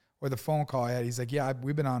text or the phone call I had, he's like, yeah,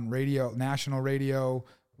 we've been on radio, national radio,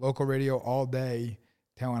 local radio all day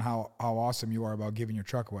telling how awesome you are about giving your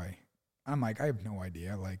truck away. I'm like, I have no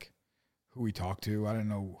idea. Like, who we talked to. I don't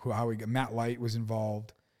know how we got. Matt Light was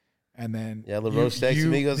involved, and then LaRoche texted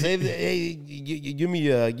me. He goes, "Hey, give me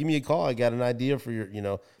a call. I got an idea for your,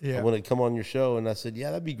 I want to come on your show." And I said,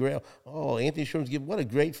 "Yeah, that'd be great." Oh, Anthony Sherman's what a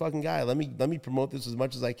great fucking guy. Let me promote this as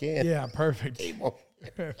much as I can. Yeah, perfect.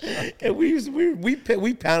 And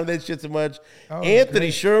we pounded that shit so much. Oh, Anthony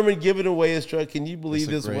Sherman giving away his truck. Can you believe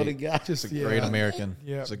this? What a guy! Just a great American.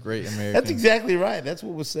 Yeah, it's a great American. That's exactly right. That's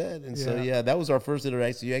what was said. And so that was our first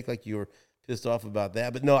interaction. You act like you were pissed off about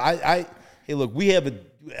that, but no, hey, look, we have an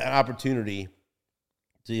opportunity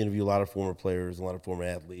to interview a lot of former players, a lot of former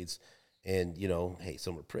athletes, and hey,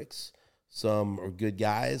 some are pricks, some are good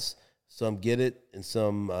guys, some get it, and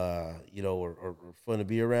some are fun to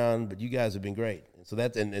be around. But you guys have been great, and so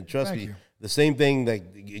that's and trust me, the same thing that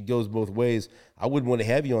it goes both ways. I wouldn't want to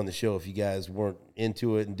have you on the show if you guys weren't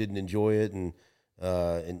into it and didn't enjoy it and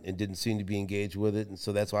didn't seem to be engaged with it. And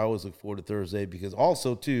so that's why I always look forward to Thursday, because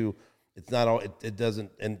also too, it's not all it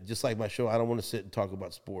doesn't. And just like my show, I don't want to sit and talk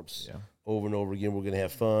about sports over and over again. We're going to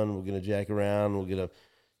have fun. We're going to jack around. We're going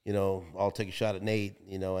to, I'll take a shot at Nate.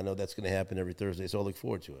 I know that's going to happen every Thursday, so I look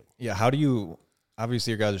forward to it. Yeah. How do you?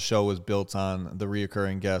 Obviously, your guys' show is built on the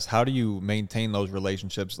reoccurring guests. How do you maintain those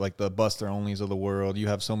relationships, like the Buster Onlys of the world? You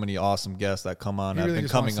have so many awesome guests that come on. He really have been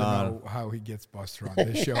just coming wants to on. know how he gets Buster on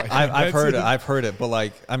this show. I've heard it, but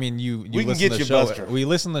like, I mean, you we listen can get to the you show. Buster. We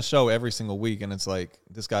listen to the show every single week, and it's like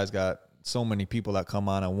this guy's got so many people that come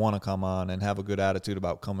on and want to come on and have a good attitude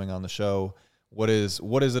about coming on the show. What is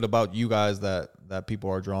it about you guys that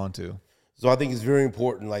people are drawn to? So I think it's very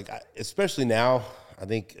important, like especially now. I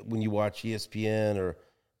think when you watch ESPN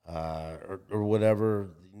or whatever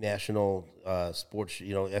national sports,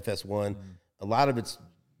 FS1, a lot of it's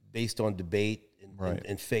based on debate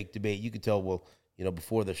and fake debate. You can tell,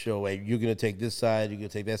 before the show, hey, you're going to take this side, you're going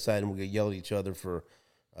to take that side, and we're going to yell at each other for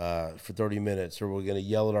 30 minutes, or we're going to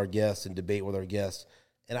yell at our guests and debate with our guests.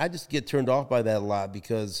 And I just get turned off by that a lot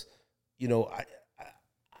because,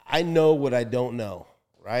 I know what I don't know,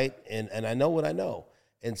 right? And I know what I know.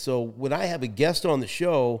 And so when I have a guest on the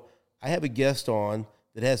show, I have a guest on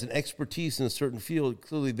that has an expertise in a certain field.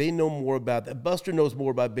 Clearly, they know more about that. Buster knows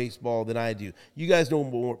more about baseball than I do. You guys know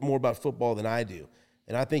more about football than I do.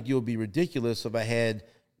 And I think it would be ridiculous if I had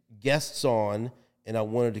guests on and I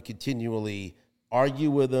wanted to continually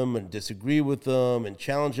argue with them and disagree with them and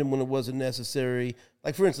challenge them when it wasn't necessary.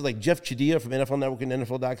 Like, for instance, like Jeff Chadilla from NFL Network and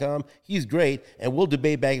NFL.com, he's great, and we'll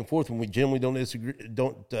debate back and forth when we generally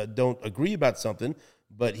don't agree about something.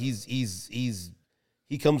 But he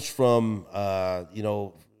comes from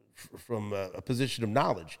from a position of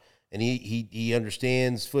knowledge, and he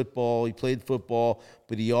understands football. He played football,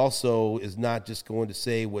 but he also is not just going to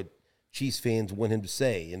say what Chiefs fans want him to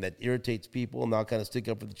say, and that irritates people. And I'll kind of stick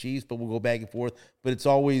up for the Chiefs, but we'll go back and forth. But it's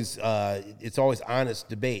always honest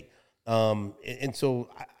debate. And so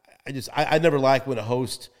I never like when a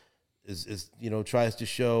host is tries to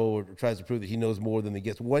show or tries to prove that he knows more than the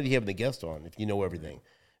guest. Why do you have the guest on if you know everything?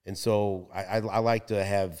 And so I like to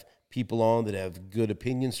have people on that have good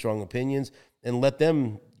opinions, strong opinions, and let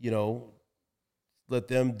them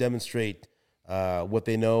demonstrate what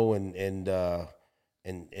they know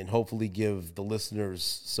and hopefully give the listeners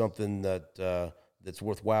something that that's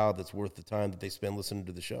worthwhile, that's worth the time that they spend listening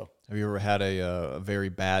to the show. Have you ever had a very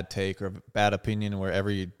bad take or a bad opinion where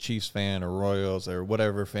every Chiefs fan or Royals or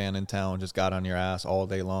whatever fan in town just got on your ass all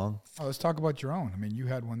day long? Oh, let's talk about your own. I mean, you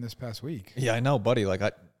had one this past week. Yeah, I know, buddy.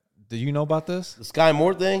 Do you know about this? The Sky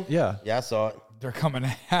Moore thing? Yeah. Yeah, I saw it. They're coming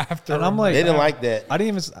after. And I'm like, They didn't like that. I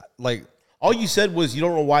didn't even like. All you said was you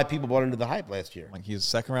don't know why people bought into the hype last year. Like, he's a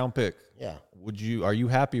second round pick. Yeah. Are you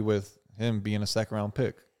happy with him being a second round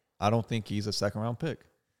pick? I don't think he's a second round pick.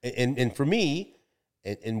 And for me,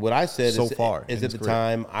 and what I said So is, far is in at his the career.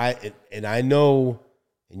 time, I know,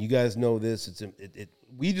 and you guys know this,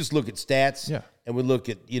 we just look at stats Yeah. and we look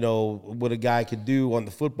at, what a guy could do on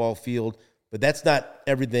the football field, but that's not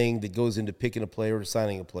everything that goes into picking a player or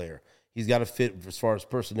signing a player. He's got to fit as far as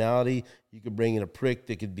personality. You could bring in a prick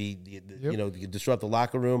that could be, that could disrupt the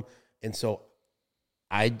locker room. And so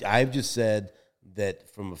I've just said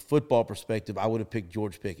that from a football perspective, I would have picked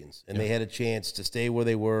George Pickens. And they had a chance to stay where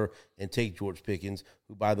they were and take George Pickens,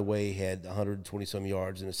 who, by the way, had 120-some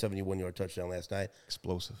yards and a 71-yard touchdown last night.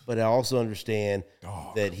 Explosive. But I also understand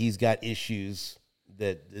that he's got issues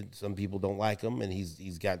that some people don't like him, and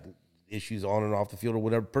he's got issues on and off the field or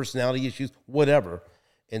whatever, personality issues, whatever.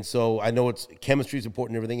 And so I know chemistry is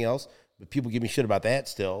important and everything else, but people give me shit about that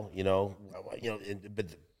still, but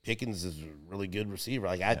Pickens is a really good receiver.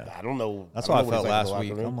 Like, I don't know. That's I why I don't know what felt he's like in the last locker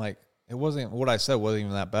week. room. I'm like, it wasn't what I said wasn't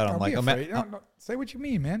even that bad. I'm Don't like, be afraid. No, say what you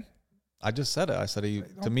mean, man. I just said it. I said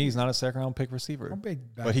to me, he's not a second round pick receiver, Don't back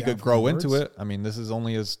but he down could from grow the into words. it. I mean, this is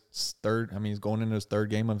only his third. I mean, he's going into his third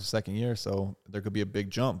game of his second year, so there could be a big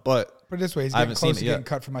jump. But Put it this way, he's I getting haven't close seen to it yet. getting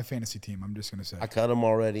cut from my fantasy team. I'm just going to say. I cut him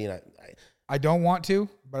already, and I don't want to,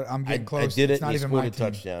 but I'm I getting close. did it, It's not and he even scored my a team.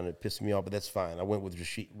 touchdown. It pissed me off, but that's fine. I went with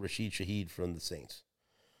Rashid Shaheed from the Saints,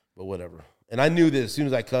 but whatever. And I knew that as soon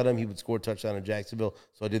as I cut him, he would score a touchdown in Jacksonville,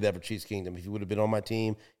 so I did that for Chiefs Kingdom. If he would have been on my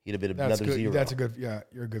team, he'd have been That's another good. 0. That's a good. Yeah,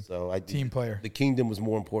 you're a good So team player. The Kingdom was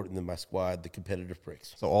more important than my squad, the competitive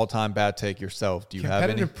pricks. so all time bad take yourself. Do you have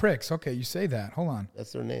any? Competitive pricks. Okay, you say that. Hold on.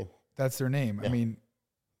 That's their name. That's their name. Yeah. I mean,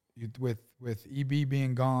 with EB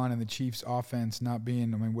being gone and the Chiefs' offense not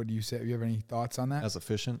being. I mean, what do you say? Do you have any thoughts on that? As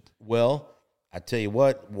efficient? Well, I tell you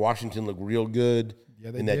what, Washington looked real good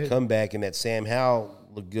Yeah, they in that did. comeback, and that Sam Howell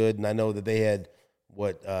looked good. And I know that they had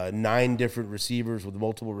 9 different receivers with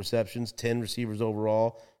multiple receptions, 10 receivers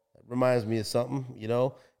overall. That reminds me of something,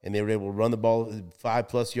 And they were able to run the ball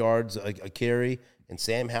 5+ yards a carry. And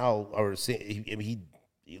Sam Howell,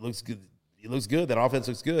 he looks good. He looks good. That offense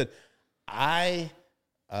looks good. I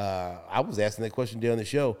was asking that question today on the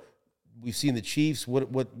show. We've seen the Chiefs.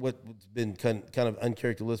 What's been kind of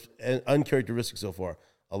uncharacteristic so far?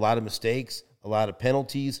 A lot of mistakes, a lot of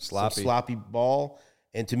penalties, some sloppy ball.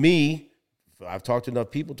 And to me, I've talked to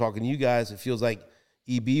enough people, talking to you guys, it feels like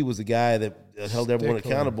EB was the guy that held everyone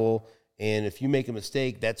accountable. And if you make a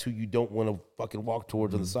mistake, that's who you don't want to fucking walk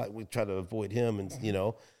towards on the side. We try to avoid him, and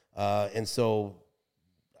and so,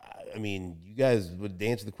 I mean, you guys would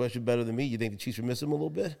answer the question better than me. You think the Chiefs would miss him a little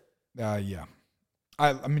bit? Yeah.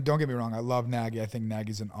 I mean, don't get me wrong. I love Nagy. I think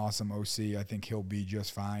Nagy's an awesome OC. I think he'll be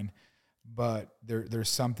just fine. But there's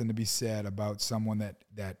something to be said about someone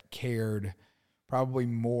that cared probably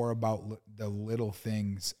more about the little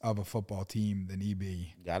things of a football team than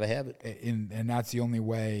EB. Got to have it. And that's the only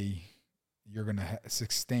way you're going to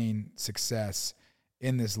sustain success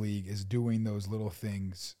in this league is doing those little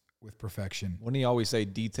things with perfection. Wouldn't he always say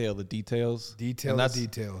detail the details? Detail the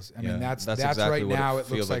details. I mean, that's exactly right what now. It looks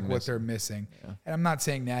feels like what missing. they're missing. Yeah. And I'm not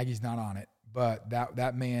saying Nagy's not on it, but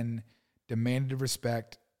that man demanded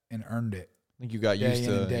respect and earned it. I think you got Day used in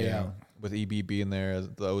to and day out. with EB being there as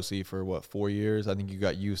the OC for 4 years. I think you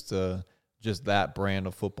got used to just that brand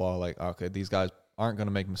of football. Like, okay, these guys aren't going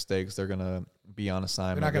to make mistakes. They're going to be on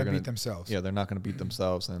assignment. They're not going to beat themselves. Yeah, they're not going to beat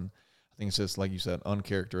themselves. And I think it's just, like you said,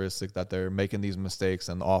 uncharacteristic that they're making these mistakes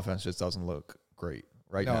and the offense just doesn't look great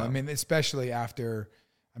right now. I mean, especially after,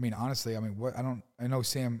 honestly, I know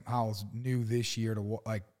Sam Howell's new this year to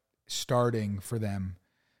starting for them,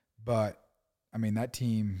 but I mean, that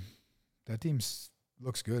team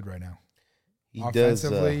looks good right now. He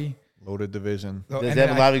Offensively, Loaded division. does and have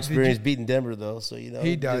then a lot of experience beating Denver, though. So, he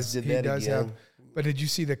does. just He did that does again. have. But did you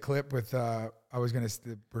see the clip with the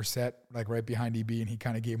Brissett right behind EB, and he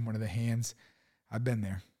kind of gave him one of the hands? I've been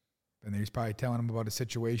there. He's probably telling him about a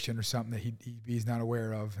situation or something that EB's not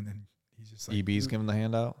aware of, and then he's just like EB's giving the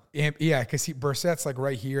handout. Yeah, because Brissett's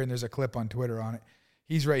right here, and there's a clip on Twitter on it.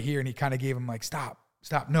 He's right here, and he kind of gave him stop,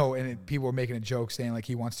 no, and people were making a joke saying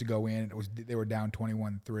he wants to go in. They were down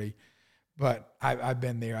 21-3. But I've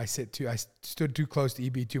been there. I stood too close to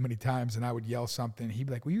EB too many times, and I would yell something. He'd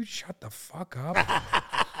be like, "Will you shut the fuck up?"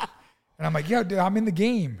 And I'm like, "Yeah, dude, I'm in the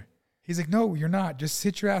game." He's like, no, you're not. Just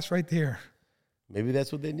sit your ass right there. Maybe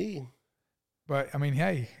that's what they need. But, I mean,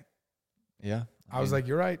 hey. Yeah. I was like,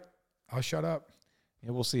 you're right. I'll shut up.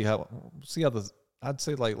 Yeah, we'll see how the. I'd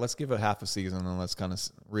say like let's give it half a season and let's kind of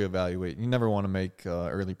reevaluate. You never want to make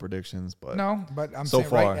early predictions, but no, but I'm so saying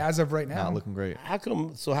far, as of right now, not looking great. How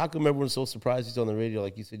come everyone's so surprised he's on the radio?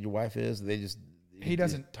 Like you said, your wife is. He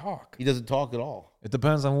doesn't talk. He doesn't talk at all. It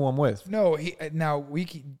depends on who I'm with. No, now we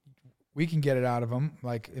can get it out of him.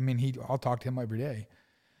 Like, I mean, I'll talk to him every day.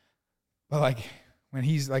 But like when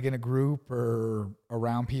he's like in a group or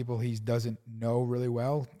around people he doesn't know really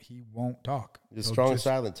well, he won't talk. It's strong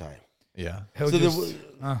silent time. Yeah. He'll So just,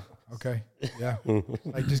 okay. Yeah.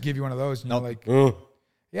 Like just give you one of those and you're like,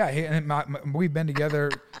 yeah. We've been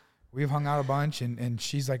together. We've hung out a bunch and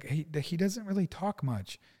she's like, he doesn't really talk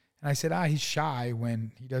much. And I said, he's shy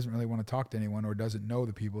when he doesn't really want to talk to anyone or doesn't know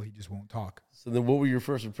the people. He just won't talk. So then what were your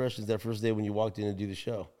first impressions that first day when you walked in to do the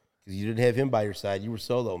show? Because you didn't have him by your side. You were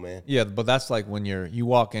solo, man. Yeah, but that's like when you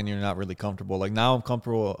walk in, you're not really comfortable. Like now I'm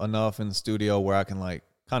comfortable enough in the studio where I can like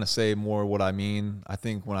kind of say more what I mean. I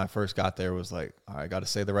think when I first got there it was like, all right, I got to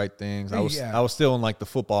say the right things. I was still in like the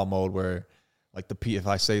football mode where like if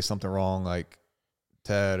I say something wrong, like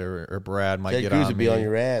Ted or Brad might Ted get Cruz on would me. be on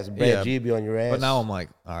your ass. Brad G would be on your ass. But now I'm like,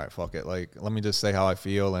 all right, fuck it. Like, let me just say how I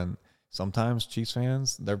feel. And sometimes Chiefs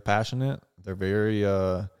fans, they're passionate. They're very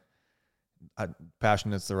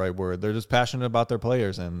passionate's the right word. They're just passionate about their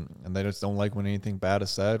players, and they just don't like when anything bad is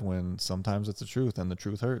said. When sometimes it's the truth, and the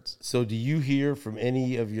truth hurts. So, do you hear from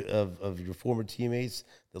any of your former teammates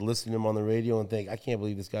that listen to him on the radio and think, I can't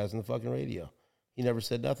believe this guy's on the fucking radio? He never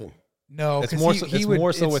said nothing. No, it's more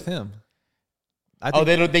so with him.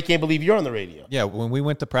 They can't believe you're on the radio. Yeah, when we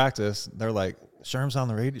went to practice, they're like, Sherm's on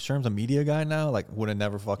the radio. Sherm's a media guy now. Like, would have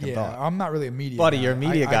never fucking thought. I'm not really a media buddy. guy. You're a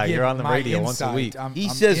media guy. You're on the radio once a week. He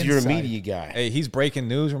says you're a media guy. Hey, he's breaking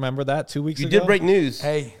news. Remember that 2 weeks ago? You did break news.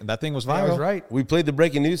 Hey, and that thing was viral. I was right. We played the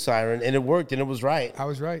breaking news siren, and it worked, and it was right. I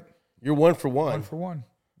was right. You're 1 for 1. 1 for 1.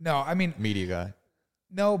 No, I mean media guy.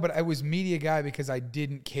 No, but I was media guy because I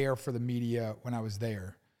didn't care for the media when I was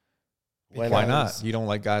there. Why not? You don't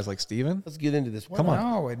like guys like Steven? Let's get into this. Come on.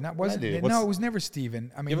 No, it was never Steven.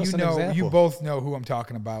 I mean, you both know who I'm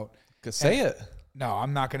talking about. Say it. No,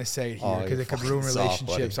 I'm not going to say it here because it could ruin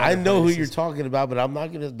relationships. I know who you're talking about, but I'm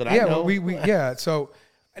not going to. But I know. Yeah. So,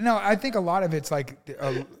 no, I think a lot of it's like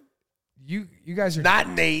you guys are not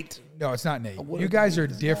Nate. No, it's not Nate. You guys are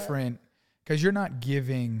different because you're not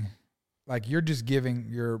giving. Like you're just giving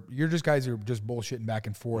you're just guys who are just bullshitting back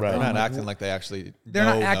and forth. Right. They're not acting like they actually. They're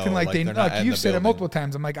not acting like they know. Like you've said it multiple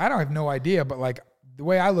times. I'm like, I don't have no idea, but like the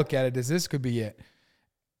way I look at it is this could be it.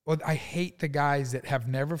 Well, I hate the guys that have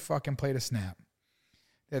never fucking played a snap.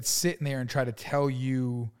 That's sitting there and try to tell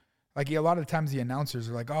you, like a lot of times the announcers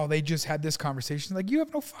are like, oh, they just had this conversation. Like you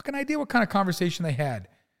have no fucking idea what kind of conversation they had.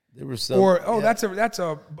 There was some, that's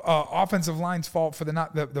a offensive line's fault for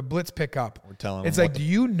the blitz pickup. We're telling it's like, do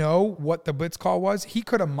you know what the blitz call was? He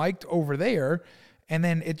could have mic'd over there, and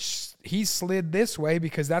then he slid this way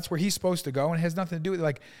because that's where he's supposed to go, and it has nothing to do with it.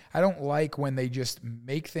 Like I don't like when they just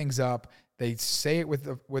make things up. They say it with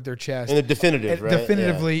their chest and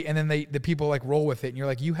definitively, and then the people like roll with it, and you're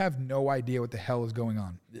like, you have no idea what the hell is going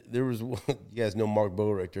on. There was you guys know Mark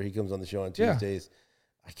Bowrichter. He comes on the show on Tuesdays.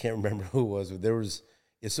 Yeah. I can't remember who it was, but there was.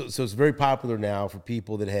 So it's very popular now for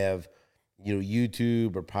people that have,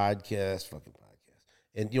 YouTube or podcast,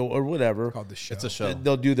 and or whatever. It's called the show. It's a show.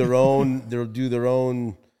 They'll do their own. They'll do their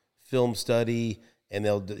own film study, and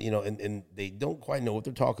they'll and they don't quite know what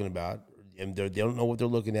they're talking about, and they don't know what they're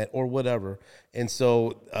looking at or whatever. And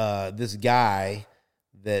so this guy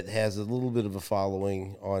that has a little bit of a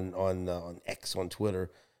following on X on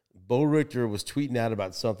Twitter, Bo Richter was tweeting out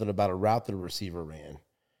about something about a route that a receiver ran,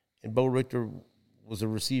 and Bo Richter was a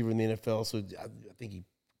receiver in the NFL, so I think he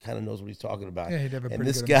kind of knows what he's talking about. Yeah, he'd have a pretty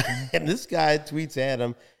this good guy, and this guy tweets at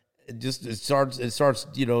him, it starts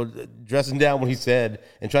dressing down what he said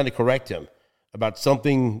and trying to correct him about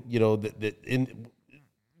something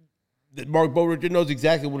that Mark Bowrichter knows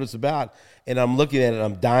exactly what it's about. And I'm looking at it,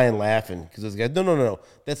 I'm dying laughing because this guy, no,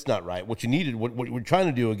 that's not right. What you needed, what we're trying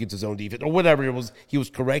to do against his own defense or whatever it was, he was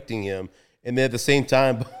correcting him, and then at the same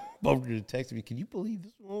time. Bowrichter texted me, can you believe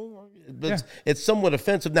this? But it's somewhat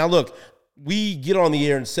offensive. Now, look, we get on the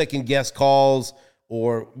air and second-guess calls,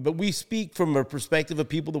 but we speak from a perspective of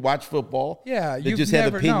people that watch football. Yeah, that just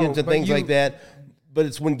have opinions and things like that. But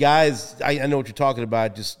it's when guys, I know what you're talking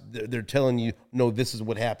about, just they're telling you, no, this is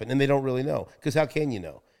what happened, and they don't really know. Because how can you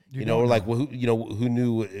know? Or like, well, who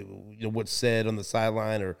knew what's said on the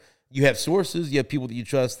sideline? Or you have sources, you have people that you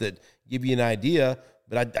trust that give you an idea.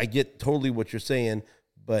 But I get totally what you're saying.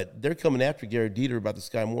 But they're coming after Gary Dieter about the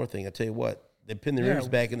Sky Moore thing. I tell you what, they pinned their ears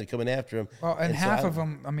back and they're coming after him. Well, and half of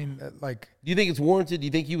them, I mean, like. Do you think it's warranted? Do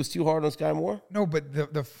you think he was too hard on Sky Moore? No, but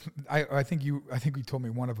I think you told me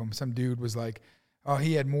one of them. Some dude was like, "Oh,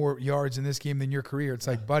 he had more yards in this game than your career." It's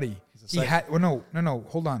like, buddy, he had. Well, no,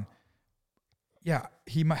 hold on. Yeah,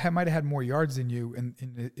 he might have had more yards than you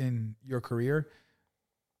in your career,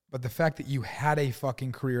 but the fact that you had a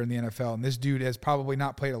fucking career in the NFL and this dude has probably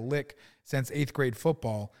not played a lick since 8th grade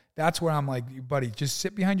football. That's where I'm like, buddy, just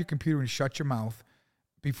sit behind your computer and shut your mouth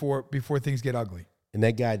before things get ugly. And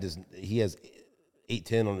that guy he has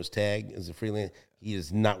 810 on his tag as a freelance. He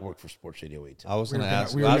does not work for Sports Radio 810. I was going to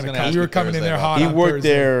ask. We were coming in there hot. He worked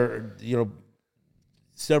there,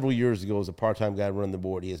 several years ago as a part-time guy running the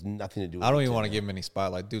board. He has nothing to do with it. I don't even want to give him any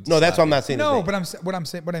spotlight. Dude, no, that's what I'm not saying. No, but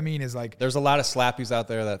what I mean is like there's a lot of slappies out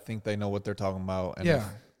there that think they know what they're talking about. And if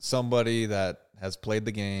somebody that has played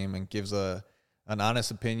the game and gives an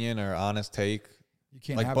honest opinion or honest take, you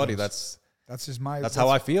can't like, have buddy, those. That's how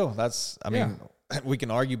I feel. I mean, we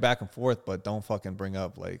can argue back and forth, but don't fucking bring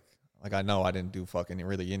up like I know I didn't do fucking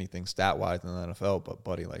really anything stat-wise in the NFL, but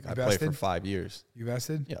buddy, like I played for 5 years. You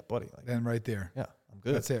vested? Yeah, buddy. Like, then right there. Yeah. I'm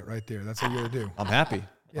good. That's it right there. That's what you got to do. I'm happy.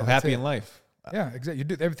 Yeah, I'm happy in life. Yeah, exactly. You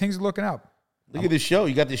do. Everything's looking up. Look at this show.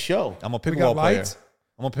 You got this show. I'm a pickleball player.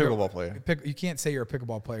 I'm a pickleball player. You can't say you're a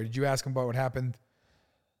pickleball player. Did you ask him about what happened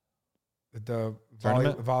at the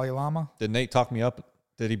Volley Llama? Did Nate talk me up?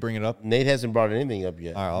 Did he bring it up? Nate hasn't brought anything up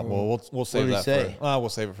yet. All right. Well, we'll save that. We'll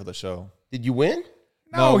save it for the show. Did you win?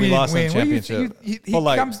 No, we lost the championship. He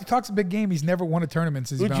talks a big game. He's never won a tournament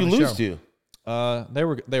since he's been on the show. Who'd you lose to?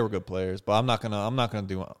 They were good players, but I'm not gonna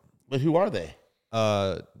do. But who are they?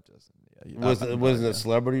 Was it a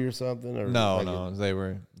celebrity or something? Or no. They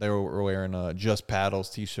were wearing Just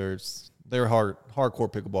Paddles t-shirts. They were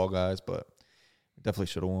hardcore pickleball guys, but definitely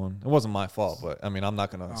should have won. It wasn't my fault, but I mean, I'm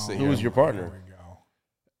not gonna sit here. Who was your partner? There we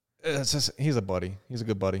go. It's just he's a buddy. He's a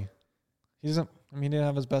good buddy. He didn't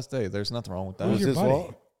have his best day. There's nothing wrong with that. Who's his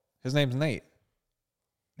fault? His name's Nate.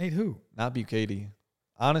 Nate who? Not Bucati.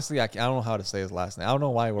 Honestly, I don't know how to say his last name. I don't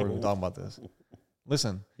know why we're even talking about this.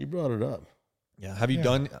 Listen. He brought it up. Yeah. Have you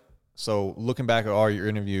done – so looking back at all your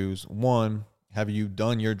interviews, 1, have you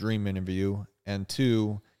done your dream interview? And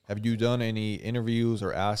 2, have you done any interviews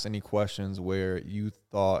or asked any questions where you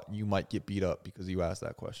thought you might get beat up because you asked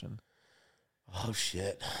that question? Oh,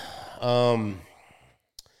 shit.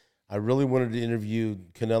 I really wanted to interview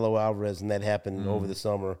Canelo Alvarez, and that happened over the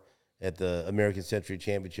summer at the American Century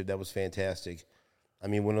Championship. That was fantastic. I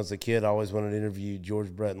mean, when I was a kid, I always wanted to interview George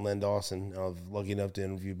Brett and Len Dawson. I was lucky enough to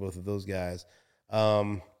interview both of those guys.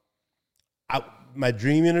 My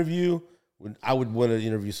dream interview, I would want to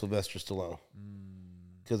interview Sylvester Stallone.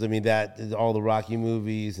 Because, I mean, all the Rocky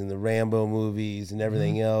movies and the Rambo movies and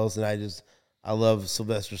everything else, and I love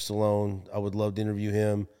Sylvester Stallone. I would love to interview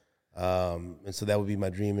him. And so that would be my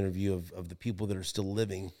dream interview of the people that are still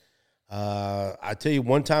living. I tell you,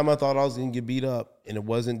 one time I thought I was going to get beat up, and it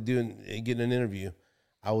wasn't getting an interview.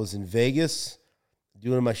 I was in Vegas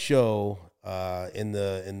doing my show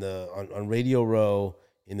on Radio Row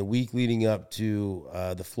in the week leading up to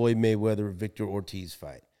the Floyd Mayweather Victor Ortiz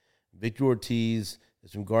fight. Victor Ortiz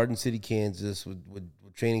is from Garden City, Kansas. Would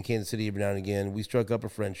train in Kansas City every now and again. We struck up a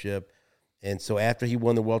friendship, and so after he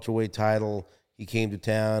won the welterweight title, he came to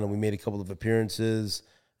town, and we made a couple of appearances,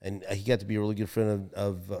 and he got to be a really good friend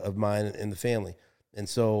of mine and the family. And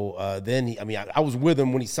so then, I was with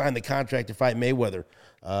him when he signed the contract to fight Mayweather,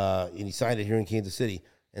 and he signed it here in Kansas City.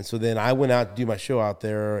 And so then I went out to do my show out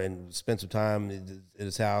there and spent some time at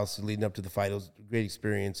his house leading up to the fight. It was a great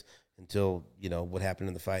experience until, what happened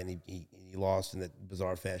in the fight, and he lost in that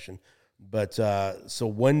bizarre fashion. But so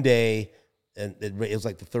one day, and it was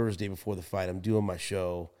like the Thursday before the fight, I'm doing my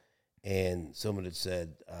show, and someone had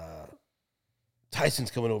said,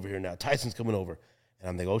 Tyson's coming over here now. Tyson's coming over. And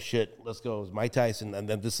I'm like, oh, shit, let's go. It was Mike Tyson. And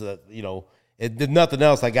then this is, it did nothing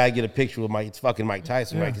else. I got to get a picture with it's fucking Mike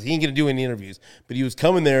Tyson, right? Because he ain't going to do any interviews. But he was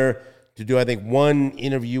coming there to do, I think, one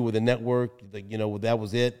interview with a network. Like, that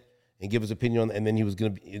was it. And give his opinion on it. And then he was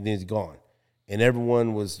going to be, and then he's gone. And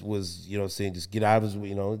everyone was saying, just get out of his,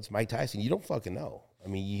 it's Mike Tyson. You don't fucking know. I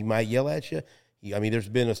mean, he might yell at you. There's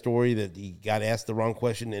been a story that he got asked the wrong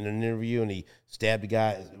question in an interview, and he stabbed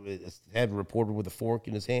a reporter with a fork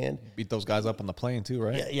in his hand. Beat those guys up on the plane too,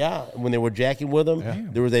 right? Yeah. When they were jacking with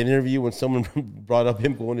him, there was an interview when someone brought up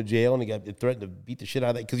him going to jail, and he got threatened to beat the shit out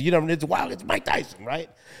of that because it's Mike Tyson, right?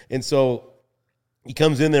 And so he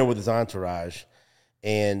comes in there with his entourage,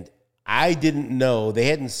 and I didn't know, they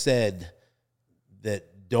hadn't said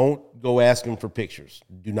that don't go ask him for pictures.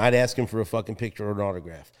 Do not ask him for a fucking picture or an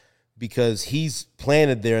autograph. Because he's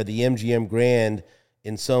planted there the MGM Grand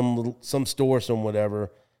in some store, some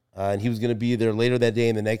whatever, and he was going to be there later that day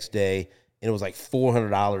and the next day, and it was like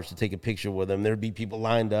 $400 to take a picture with him. There'd be people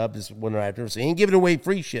lined up this winter after, so he ain't giving away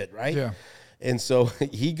free shit, right? Yeah. And so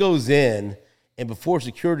he goes in, and before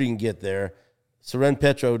security can get there, Seren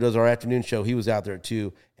Petro does our afternoon show. He was out there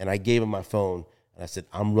too, and I gave him my phone, and I said,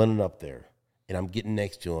 I'm running up there, and I'm getting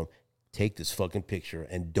next to him. Take this fucking picture,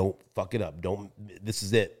 and don't fuck it up. This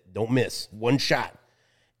is it. Don't miss. One shot.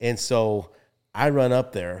 And so I run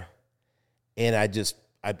up there, and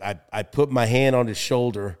I put my hand on his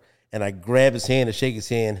shoulder, and I grab his hand and shake his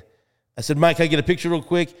hand. I said, Mike, can I get a picture real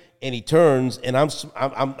quick? And he turns, and I'm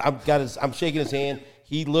shaking his hand.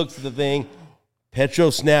 He looks at the thing. Petro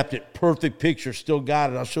snapped it. Perfect picture. Still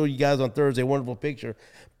got it. I'll show you guys on Thursday. Wonderful picture.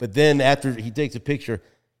 But then after he takes a picture,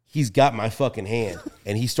 he's got my fucking hand,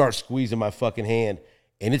 and he starts squeezing my fucking hand,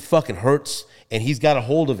 and it fucking hurts, and he's got a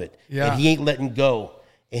hold of it, and he ain't letting go.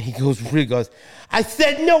 And he goes, I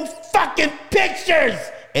said no fucking pictures,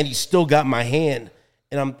 and he still got my hand.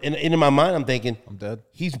 And in my mind, I'm thinking, I'm dead.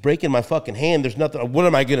 He's breaking my fucking hand. There's nothing. What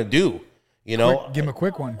am I gonna do? You know, Give him a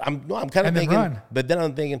quick one. I'm kind of thinking, run. but then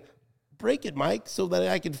I'm thinking, break it, Mike, so that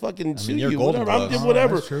I can fucking sue you. golden Whatever. gloves.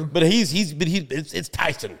 Whatever. That's true. But it's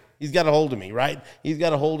Tyson. He's got a hold of me, right? He's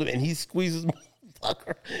got a hold of me, and he squeezes my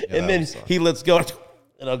fucker, and then he lets go,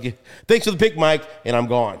 and I'll give thanks for the pic, Mike, and I'm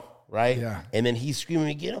gone. Right? Yeah. And then he's screaming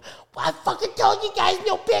again, well, I fucking told you guys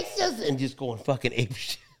no pictures, and just going fucking ape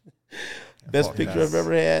shit. Best picture I've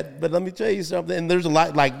ever had. But let me tell you something. And there's a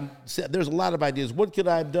lot of ideas. What could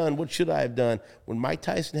I have done? What should I have done? When Mike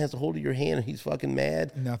Tyson has a hold of your hand and he's fucking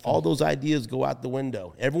mad, all those ideas go out the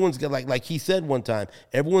window. Everyone's got, like he said one time,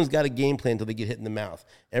 everyone's got a game plan until they get hit in the mouth.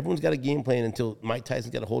 Everyone's got a game plan until Mike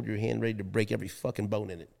Tyson's got a hold of your hand ready to break every fucking bone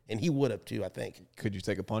in it. And he would have too, I think. Could you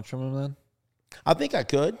take a punch from him then? I think I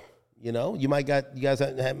could. You know, you guys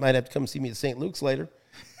might have to come see me at St. Luke's later.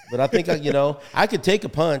 But I think I could take a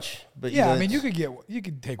punch. But I mean, you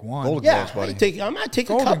could take one. Golden yeah, gloves, buddy. I might take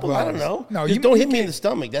Golden a couple. gloves. I don't know. No, just don't hit me in the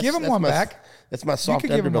stomach. Give him one back. That's my soft could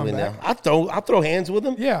give him underbelly one now. back. I'll throw hands with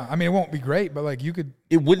him. Yeah, I mean, it won't be great, but like you could.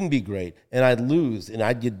 It wouldn't be great, and I'd lose, and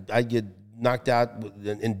I'd get knocked out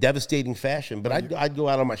in devastating fashion. But I'd go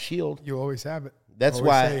out on my shield. You always have it. That's always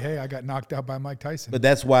why. Say, hey, I got knocked out by Mike Tyson. But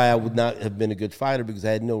that's why I would not have been a good fighter, because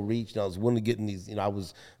I had no reach, and I was willing to get in these.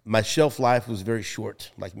 My shelf life was very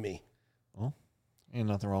short, like me. Well, ain't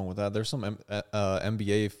nothing wrong with that. There's some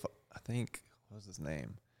NBA. I think what was his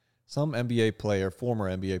name? Some NBA player,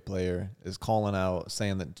 former NBA player, is calling out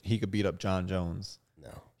saying that he could beat up John Jones.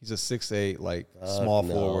 No, he's a 6'8", small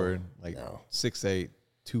forward, 6'8",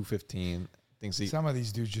 215. Thinks he. Some of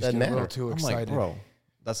these dudes just Doesn't get a little matter. too I'm excited. like, bro.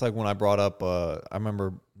 That's like when I brought up, I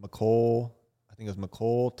remember McCole, I think it was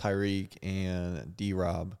McCole, Tyreek, and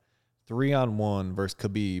D-Rob. 3-on-1 versus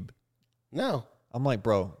Khabib. No. I'm like,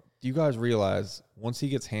 bro, do you guys realize once he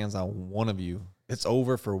gets hands on one of you, it's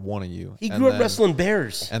over for one of you? He grew up wrestling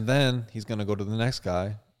bears. And then he's going to go to the next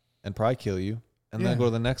guy and probably kill you. And then go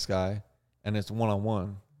to the next guy, and it's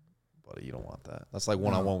one-on-one. Buddy, you don't want that. That's like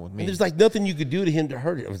one-on-one with me. And there's like nothing you could do to him to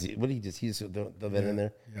hurt him. What did he just throw that in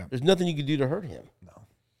there? Yeah. There's nothing you could do to hurt him. No.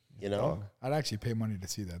 You know? Dog. I'd actually pay money to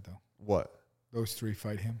see that, though. What? Those three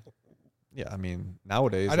fight him. Yeah, I mean,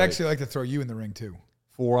 nowadays. I'd actually like to throw you in the ring, too.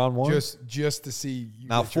 4-on-1? Just to see you.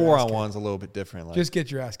 Now, 4-on-1's a little bit different. Like, just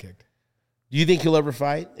get your ass kicked. Do you think he'll ever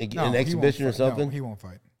fight No, an he exhibition or won't fight. something? No, he won't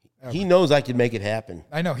fight. Ever. He knows I can make it happen.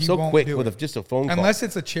 I know he so won't quick do with it. just a phone call. Unless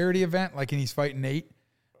it's a charity event, like and he's fighting Nate,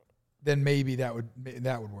 then maybe that would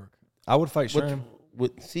work. I would fight Sherm.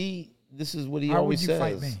 See, this is what he How always would you says.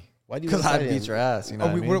 fight me? Why do you? Because want to I'd fight beat him? your ass. You know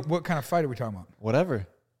what I mean? What kind of fight are we talking about? Whatever.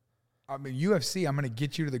 I mean, UFC, I'm going to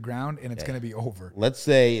get you to the ground, and it's going to be over. Let's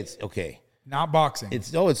say it's okay. Not boxing.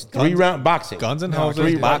 It's 3-round boxing. Guns and no, hoses,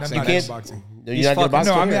 dude, boxing. I'm not into boxing. You're not gonna box.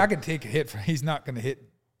 No, I mean I could take a hit. He's not going to hit.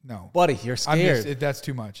 No, Buddy, you're scared. That's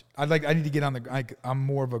too much. I need to get on the. I'm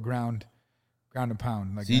more of a ground and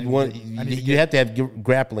pound. Like So you have to have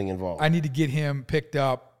grappling involved. I need to get him picked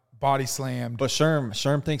up, body slammed. But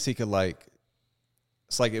Sherm thinks he could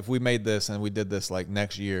it's like if we made this and we did this like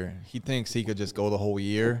next year, he thinks he could just go the whole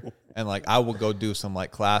year and like I would go do some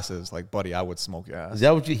like classes. Like, buddy, I would smoke your ass. Is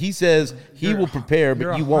that what he says? He will prepare,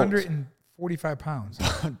 but you won't. 145 pounds.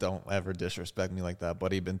 Don't ever disrespect me like that,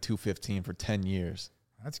 buddy. Been 215 for 10 years.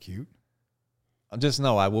 That's cute. Just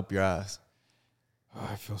know I whoop your ass. Oh,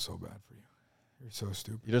 I feel so bad for you. You're so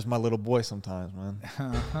stupid. You're just my little boy sometimes, man.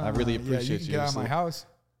 I really appreciate you. you. Get out of my house.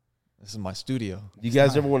 This is my studio. Do you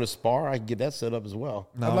guys ever want to spar? I can get that set up as well.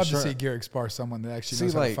 No, I'd love sure. to see Garrick spar someone that actually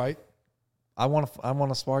knows how to fight. I want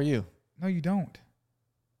to spar you. No, you don't.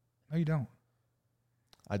 No, you don't.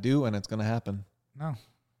 I do, and it's going to happen. No,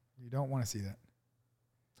 you don't want to see that.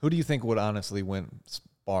 Who do you think would honestly win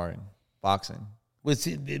sparring, boxing? What's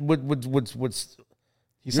He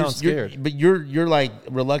sounds scared. But you're like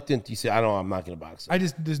reluctant. You say, I'm not going to box.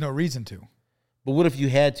 There's no reason to. But what if you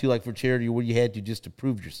had to, like for charity, or what you had to just to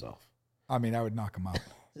prove yourself? I mean, I would knock him out.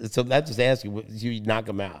 So that just asking, you knock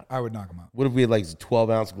him out. I would knock him out. What if we had like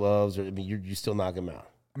 12-ounce gloves? Or you still knock him out,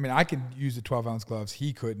 I mean, I could use the 12-ounce gloves.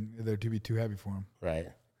 He couldn't. They'd be too heavy for him. right?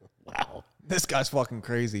 Wow. This guy's fucking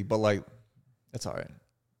crazy, but like, it's all right.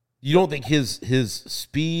 You don't think his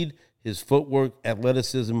speed, his footwork,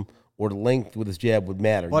 athleticism, or the length with his jab would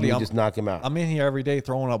matter? Buddy, You would just knock him out. I'm in here every day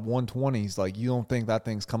throwing up 120s. Like, you don't think that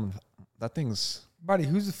thing's coming? That thing's. Buddy,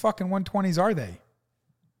 whose the fucking 120s are they?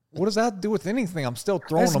 What does that have to do with anything? I'm still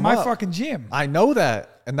throwing That's them my up. fucking gym. I know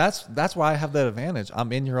that, and that's why I have that advantage.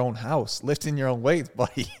 I'm in your own house, lifting your own weights,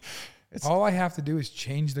 buddy. All I have to do is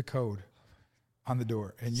change the code on the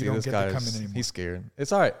door, and you don't get to come in anymore. He's scared.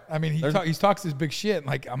 It's all right. I mean, he talks this big shit.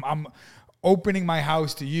 Like I'm opening my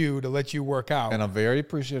house to you to let you work out. And I'm very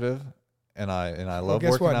appreciative, and I love well,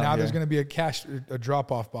 guess working what? out Now here. there's going to be a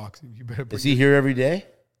drop off box. You better. Is he here every day?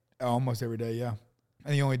 Almost every day, yeah.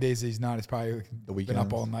 And the only days he's not is probably The been up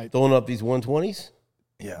weekends. all night. Throwing up these 120s?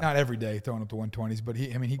 Yeah. Not every day throwing up the 120s, but he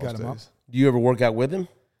got him up. days. Do you ever work out with him?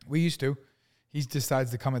 We used to. He decides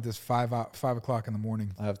to come at this 5 o'clock in the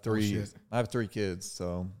morning. I have three. Bullshit. I have 3 kids,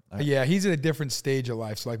 so Yeah, he's at a different stage of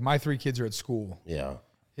life. So like my 3 kids are at school. Yeah.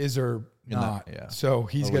 His are not. yeah. So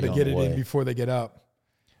he's got to young get it boy. in before they get up.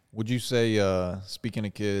 Would you say, speaking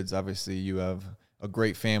of kids, obviously you have a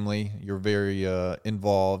great family. You're very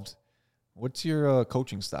involved. What's your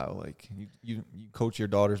coaching style like? You coach your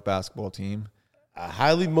daughter's basketball team.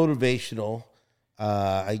 Highly motivational.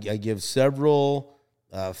 I give several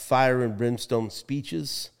fire and brimstone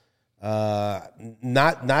speeches.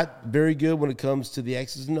 Not very good when it comes to the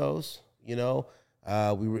X's and O's. We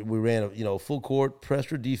ran a full court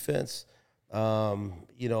pressure defense.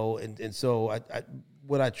 And so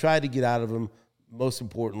what I tried to get out of them, most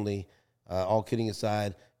importantly, all kidding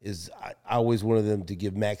aside, is I always wanted them to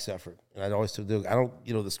give max effort. And I'd always tell them,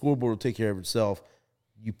 the scoreboard will take care of itself.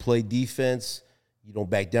 You play defense, you don't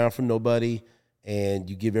back down from nobody, and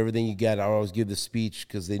you give everything you got. I always give the speech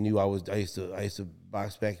because they knew I used to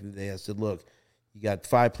box back in the day. I said, look, you got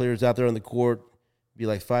 5 players out there on the court, be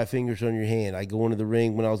like 5 fingers on your hand. I go into the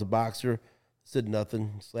ring when I was a boxer, said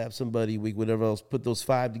nothing, slap somebody, whatever else, put those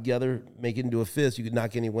 5 together, make it into a fist, you could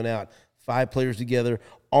knock anyone out. 5 players together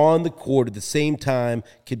on the court at the same time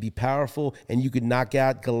could be powerful, and you could knock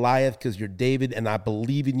out Goliath because you're David, and I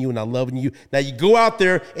believe in you, and I love in you. Now you go out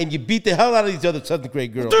there and you beat the hell out of these other 7th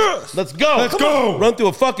grade girls. Let's go. Let's go. Run through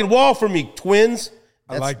a fucking wall for me, twins.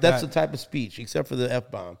 That's That's the type of speech, except for the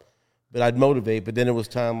F-bomb. But I'd motivate, but then it was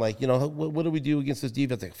time like, what do we do against this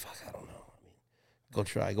defense? Like, fuck, I don't know. Go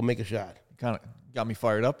try. Go make a shot. Kind of got me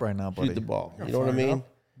fired up right now, buddy. Shoot the ball. You're You know what I fired mean? up.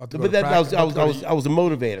 About to go But to that I practice. was a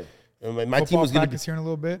motivator. My team Football was going to practice here in a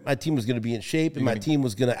little bit. my team was going to be in shape, and my team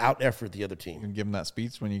was going to out effort the other You team. can give them that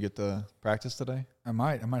speech when you get to practice today. I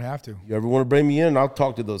might have to. You ever want to bring me in? I'll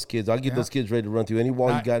talk to those kids. I'll get those kids ready to run through any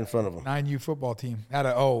wall you got in front of them. 9U football team.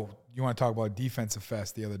 You want to talk about defensive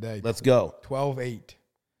fest the other day. Let's go. 12-8.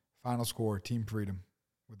 Final score, Team Freedom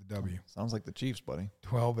with the W. Sounds like the Chiefs, buddy.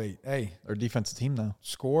 12-8. Hey, They're a defensive team now.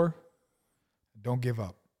 score. Don't give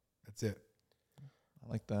up. That's it.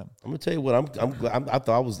 I like that. I'm gonna tell you what. I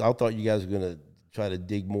thought you guys were gonna try to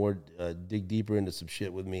dig deeper into some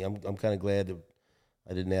shit with me. I'm kind of glad that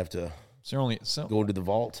I didn't have to So go into the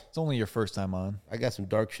vault. it's only your first time on. I got some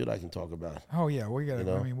dark shit I can talk about. Oh yeah, we got. You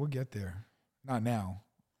know? I mean, we'll get there. Not now,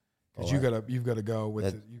 because Oh, you've got to go with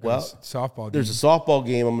That- you got well, a softball. There's game. a softball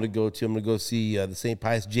game I'm going to go to. I'm going to go see the St.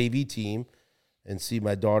 Pius JV team and see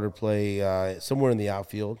my daughter play somewhere in the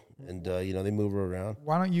outfield. And, they move her around.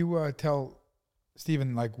 Why don't you tell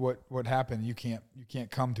Steven like what happened? You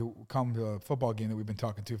can't come to a football game that we've been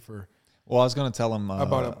talking to for. Well, I was going to tell him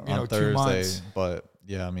About, on 2 Thursday, months. but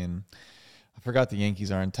yeah, I mean, I forgot the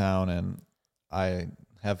Yankees are in town, and I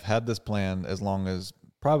have had this planned as long as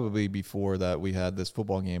probably before that we had this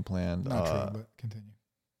football game planned. Not true, but continue.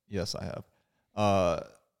 Yes, I have.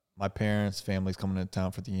 My parents' family's coming into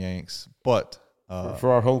town for the Yanks, but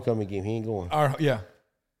For our homecoming game, he ain't going. Yeah.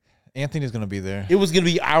 Anthony's going to be there. It was going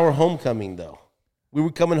to be our homecoming, though. We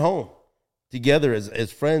were coming home together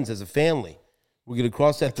as friends, as a family. We're going to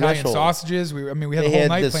cross that Italian threshold. sausages. We had They the whole had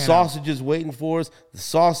night the planned. sausages waiting for us. The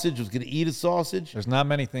sausage was going to eat a sausage. There's not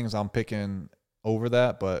many things I'm picking over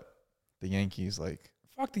that, but the Yankees, like,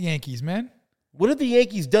 Fuck the Yankees, man. What have the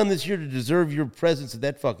Yankees done this year to deserve your presence at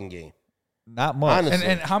that fucking game? not much. Honestly.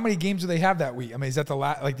 And how many games do they have that week? I mean, is that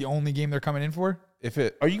the only game they're coming in for? If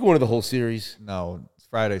it Are you going to the whole series? no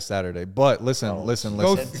Friday, Saturday. But listen.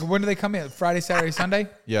 When do they come in? Friday, Saturday, Sunday?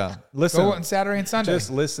 Yeah. Listen. Go on Saturday and Sunday.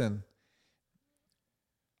 Just listen.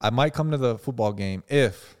 I might come to the football game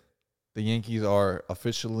if the Yankees are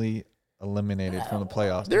officially eliminated from the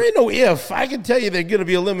playoffs. There ain't no if. I can tell you they're going to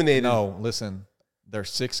be eliminated. No, listen. They're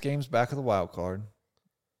 6 games back of the wild card.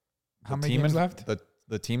 How many games left?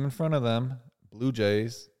 The team in front of them, Blue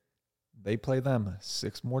Jays, they play them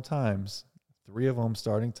 6 more times. 3 of them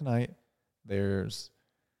starting tonight. I think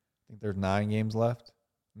there's 9 games left.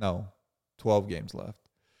 No, 12 games left.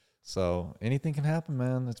 So anything can happen,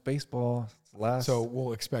 man. It's baseball. It's the last. So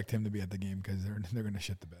we'll expect him to be at the game because they're going to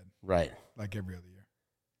shit the bed. Right. Like every other year.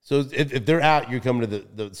 So if they're out, you're coming to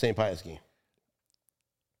the St. Pius game.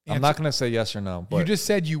 I'm not going to say yes or no. But you just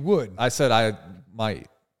said you would. I said I might.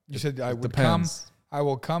 You said I would depends. come. I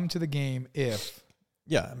will come to the game if.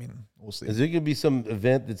 Yeah, I mean, we'll see. Is there going to be some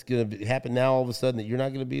event that's going to happen now all of a sudden that you're not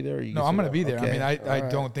going to be there? No, I'm going to be there. Okay. I mean, I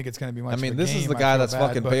don't think it's going to be much. I mean, of a this game. is the guy that's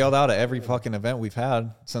fucking bailed out at every fucking event we've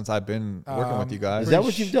had since I've been working with you guys. Is that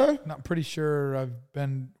what you've done? Not pretty sure.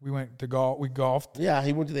 We went to golf. We golfed. Yeah,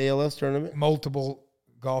 he went to the ALS tournament. Multiple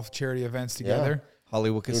golf charity events together. Yeah.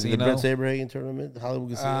 Hollywood Casino. The Brent Saberhagen tournament. Hollywood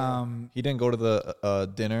Casino. He didn't go to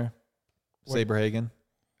the dinner. Saberhagen.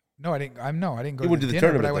 No, I didn't. I didn't go to the dinner,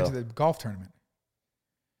 tournament, but I went to the golf tournament.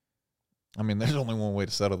 I mean, there's only one way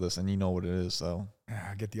to settle this, and you know what it is. So,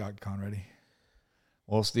 get the Octagon ready.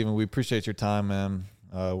 Well, Steven, we appreciate your time, man.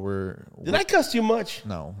 Did I cuss you much?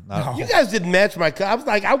 No, No. You guys didn't match my cuss. I was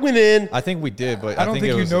like, I went in. I think we did, but I don't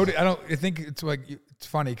think you noticed. I I think it's like it's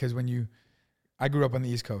funny because I grew up on the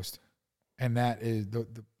East Coast, and that is the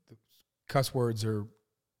cuss words are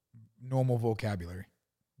normal vocabulary.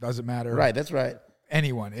 Doesn't matter. Right, that's right.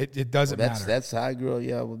 Anyone, it doesn't matter. That's how I grew up.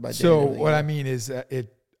 Yeah, with my dad. So what I mean is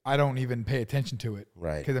I don't even pay attention to it,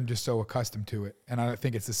 right? Because I'm just so accustomed to it, and I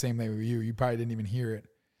think it's the same way with you. You probably didn't even hear it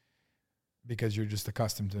because you're just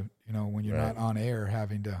accustomed to when you're not on air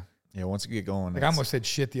having to. Yeah, once you get going, like I almost said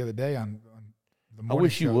shit the other day on the morning. I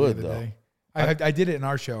wish you would the though. Day. I did it in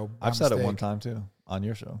our show. I've said it one time too on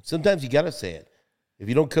your show. Sometimes you gotta say it. If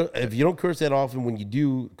you don't curse that often, when you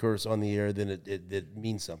do curse on the air, then it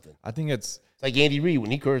means something. I think it's like Andy Reid when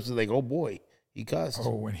he curses, like, oh boy, he cussed.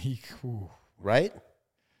 Oh, when he right.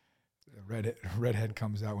 Redhead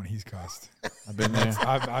comes out when he's cussed. I've been there.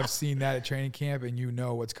 I've seen that at training camp, and you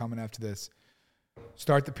know what's coming after this.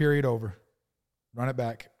 Start the period over, run it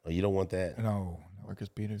back. Oh, you don't want that. No. Marcus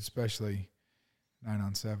Peters, especially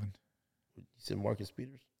 9-on-7. You said Marcus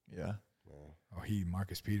Peters? Yeah. Oh,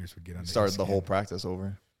 Marcus Peters would get under. Started the whole practice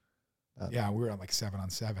over. Yeah, we were at like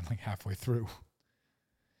 7-on-7, like halfway through.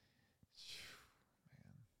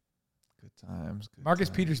 Good times. Marcus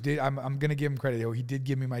Peters did. I'm going to give him credit. He did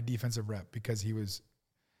give me my defensive rep because he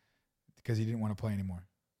didn't want to play anymore.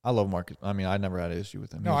 I love Marcus. I mean, I never had an issue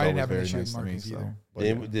with him. No, I didn't have an issue with Marcus either.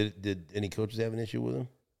 Did any coaches have an issue with him?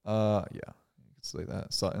 Yeah, you could say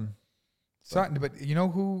that. Sutton, but you know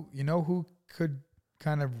who could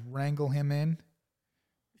kind of wrangle him in?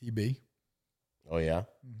 EB. Oh yeah.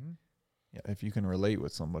 Mm-hmm. Yeah, if you can relate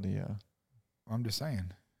with somebody, yeah. I'm just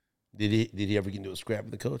saying. Did he ever get into a scrap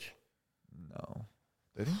with the coach? No.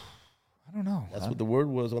 Did he? I don't know. That's what the word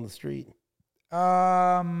was on the street.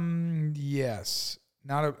 Yes.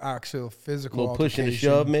 Not an actual physical. A little push and a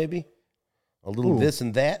shove, maybe. A little this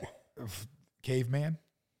and that. Caveman.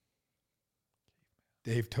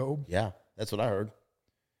 Dave Tobe. Yeah, that's what I heard.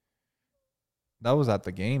 That was at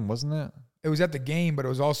the game, wasn't it? It was at the game, but it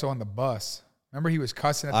was also on the bus. Remember, he was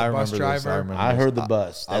cussing at the bus driver. I heard the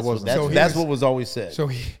bus. That's what was always said. So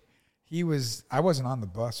he was. I wasn't on the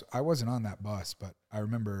bus. I wasn't on that bus, but I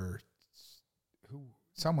remember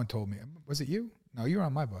someone told me. Was it you? No, you were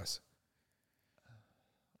on my bus.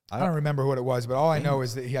 I don't remember what it was, but all I know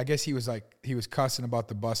is that I guess he was cussing about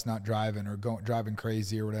the bus not driving or driving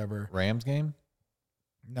crazy or whatever. Rams game?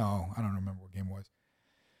 No, I don't remember what game it was.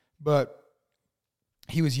 But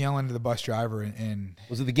he was yelling to the bus driver and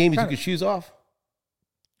was it the game he took his shoes off?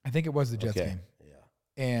 I think it was the Jets game. Yeah.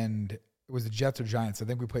 And it was the Jets or Giants. I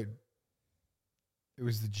think we played. It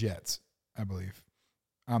was the Jets, I believe.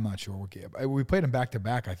 I'm not sure what game. We played them back to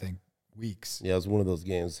back, I think, weeks. Yeah, it was one of those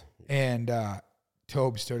games. And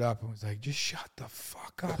Tobe stood up and was like, just shut the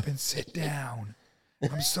fuck up and sit down.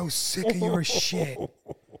 I'm so sick of your shit. And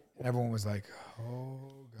everyone was like,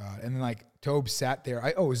 oh, God. And then, like, Tobe sat there.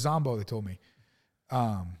 It was Zombo that told me.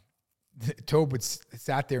 Tobe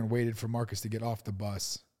sat there and waited for Marcus to get off the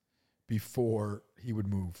bus before he would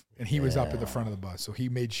move. And he was up at the front of the bus. So he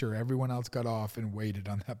made sure everyone else got off and waited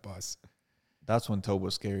on that bus. That's when Tobe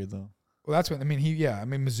was scary, though. Well, that's when,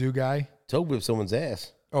 Mizzou guy. Tobe whipped someone's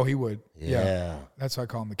ass. Oh, he would. Yeah. That's why I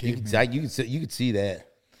call him the You caveman. you could see that.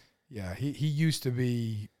 Yeah, he used to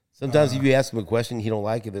be. Sometimes if you ask him a question he don't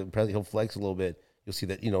like it, he'll flex a little bit. You'll see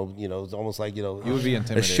that, it's almost like, You would be a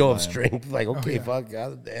intimidated. show of by him. strength. Like, okay, yeah. fuck,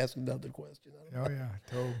 I'll ask another question. Oh yeah,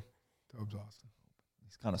 Tobe's awesome.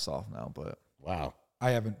 He's kind of soft now, but Wow.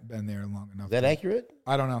 I haven't been there long enough. Is that accurate?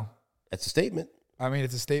 I don't know. That's a statement. I mean,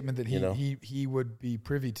 it's a statement that You know? he would be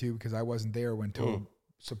privy to because I wasn't there when Tobe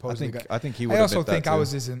supposedly got. I think he would. I also admit think that I too.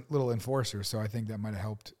 was his little enforcer, so I think that might have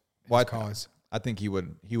helped his Well, cause. I think he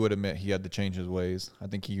would admit he had to change his ways. I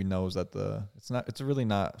think he knows that it's really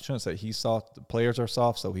not. I shouldn't say he's soft. The players are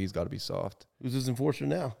soft, so he's got to be soft. Who's his enforcer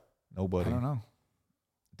now? Nobody. I don't know.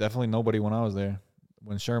 Definitely nobody when I was there.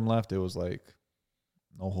 When Sherm left, it was like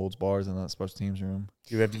no holds bars in that special teams room.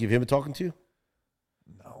 You have to give him a talking to?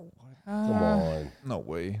 No, Come on. no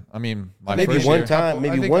way. I mean, my Maybe first one year, time. I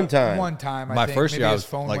Maybe think one time. One time. I My think first maybe year, I his was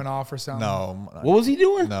phone like, went off or something. No, What was he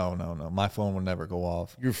doing? no. My phone would never go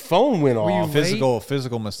off. Your phone went you off. late?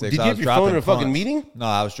 Physical mistakes. Did you I have was your phone in dropping a fucking punts. meeting? No,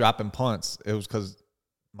 I was dropping punts. It was because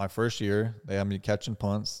my first year they had me catching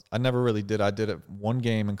punts. I never really did. I did it one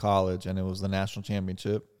game in college, and it was the national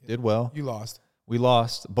championship. Did well. You lost. We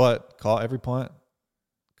lost, but caught every punt.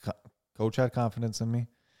 Coach had confidence in me.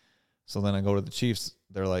 So then I go to the Chiefs.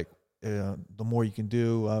 They're like, the more you can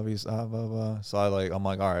do, obviously. So I'm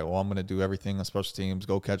like, all right, well, I'm going to do everything on special teams,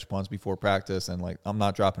 go catch punts before practice. And like, I'm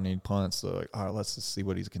not dropping any punts. So like, all right, let's just see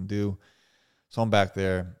what he can do. So I'm back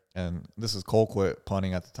there, and this is Cole quit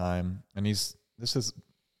punting at the time. And this is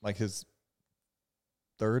like his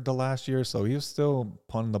third to last year. So he was still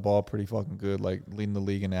punting the ball pretty fucking good, like leading the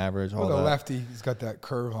league in average. Well, all the that. lefty, he's got that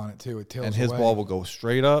curve on it too. It tilts And his away. ball will go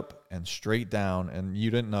straight up and straight down, and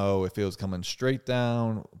you didn't know if it was coming straight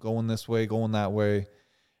down, going this way, going that way.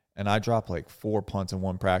 And I dropped like 4 punts in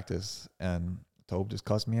one practice, and Tobe just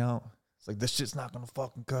cussed me out. It's like, this shit's not gonna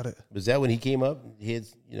fucking cut it. Was that when he came up?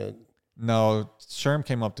 No, Sherm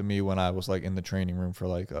came up to me when I was like in the training room for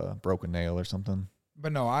like a broken nail or something.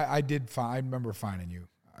 But no, I did. I remember fining you.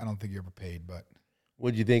 I don't think you ever paid, but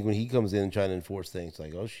What did you think when he comes in and trying to enforce things?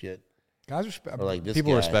 Like, oh shit, guys are or like this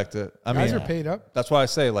People guy. respect it. I guys mean, are paid up. that's why I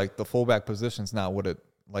say like the fullback position's not what it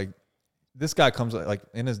like. This guy comes like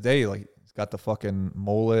in his day, like he's got the fucking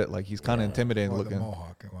mullet, like he's kind of intimidating Well, the looking.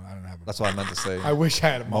 mohawk. Well, I don't have. That's what I meant to say. I wish I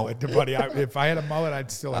had a mullet, buddy. If I had a mullet, I'd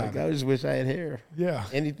still have Like, it. I just wish I had hair. Yeah.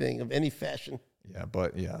 Anything of any fashion. Yeah,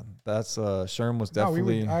 but yeah, that's Sherm was No,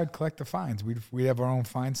 definitely. I would collect the fines. We'd have our own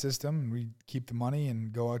fine system, and we'd keep the money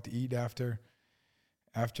and go out to eat after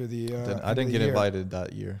the. I didn't get invited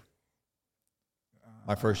that year.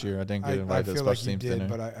 My first year, I didn't get invited to I feel special like you teams did, dinner.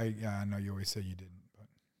 but I know you always say you didn't. But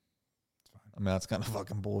it's fine. I mean, that's kind of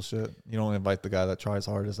fucking bullshit. You don't invite the guy that tries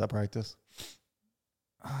hardest at practice.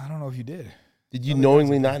 I don't know if you did. Did you Other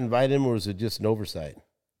knowingly guys- not invite him, or was it just an oversight?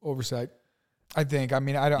 Oversight. I think. I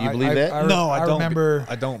mean, I don't. Do you believe that? No, I don't. remember.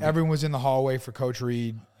 I don't. Everyone was in the hallway for Coach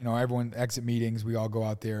Reed. You know, everyone exit meetings. We all go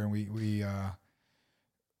out there and we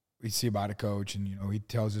see about it, Coach, and he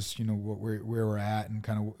tells us where we're at and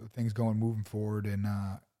kind of things going moving forward. And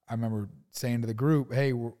I remember saying to the group,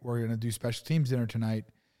 "Hey, we're going to do special teams dinner tonight.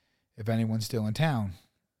 If anyone's still in town,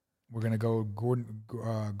 we're going to go Gordon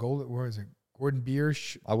where is it? Gordon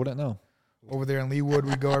Biersch I wouldn't know. over there in Leawood.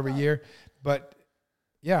 We go every year, but."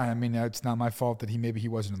 Yeah, I mean, it's not my fault that he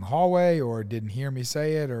wasn't in the hallway or didn't hear me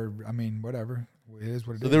say it, or I mean, whatever. It is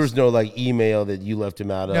what it is. So there was no like email that you left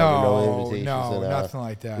him out of, or no invitations. No, and, nothing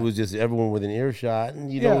like that. It was just everyone within earshot,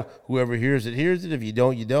 and whoever hears it hears it. If you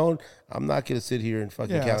don't, you don't. I'm not going to sit here and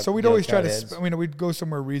fucking count. So we'd always try count heads. to. We'd go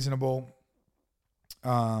somewhere reasonable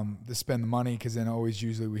to spend the money, because then always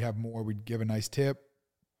usually we have more. We'd give a nice tip,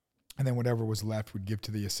 and then whatever was left, we'd give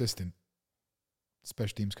to the assistant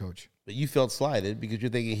special teams coach. But you felt slighted because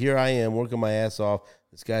you're thinking, here I am working my ass off.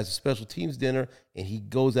 This guy's a special teams dinner, and he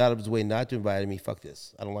goes out of his way not to invite me. Fuck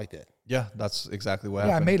this. I don't like that. Yeah, that's exactly what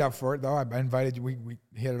Yeah, happened. I made up for it though. I invited you. We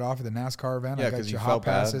hit it off at the NASCAR event. Yeah, I got 'cause you you hot felt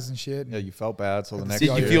bad. passes and shit. Yeah, you felt bad. So the next Did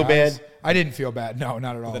you year, feel bad? I didn't feel bad. No,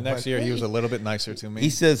 not at all. The next But- year, he was a little bit nicer to me. He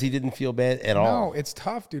says he didn't feel bad at all. No, it's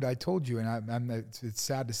tough, dude. I told you, and it's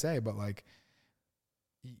sad to say, but like,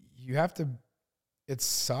 you have to. It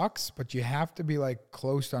sucks, but you have to be like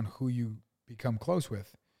close on who you become close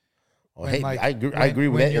with. Oh, When, hey, like, I agree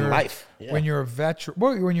with that in you're- life. Yeah. When you're a veteran,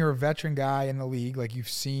 when you're a veteran guy in the league, like you've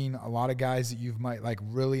seen a lot of guys that you might like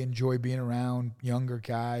really enjoy being around, younger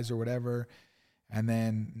guys or whatever, and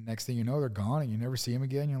then next thing you know, they're gone and you never see them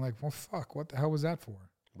again. You're like, well, fuck, what the hell was that for?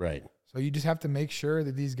 Right. So you just have to make sure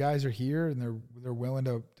that these guys are here and they're willing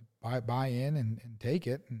to buy in and take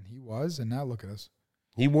it, and he was, and now look at us.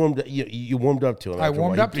 He warmed. You warmed up to him. I after a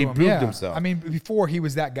warmed while. up to He him. proved Yeah. himself. I mean, before he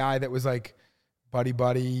was that guy that was like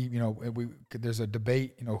buddy. You know, there's a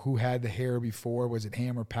debate. You know, who had the hair before? Was it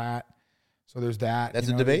him or Pat? So there's that. That's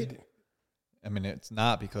you a know, debate? I mean, it's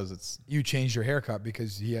not because it's You changed your haircut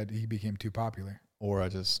because he became too popular. or I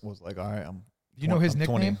just was like, all right, You know his I'm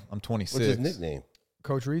nickname? 20, I'm 26. What's his nickname?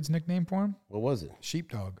 Coach Reed's nickname for him? What was it?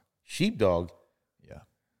 Sheepdog. Sheepdog. Yeah.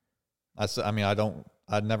 I mean,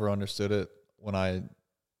 I never understood it when Have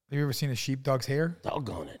you ever seen a sheepdog's hair?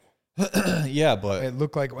 Doggone it. yeah, but It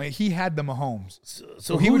looked like he had the Mahomes.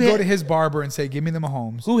 So He who would had, go to his barber and say, "Give me the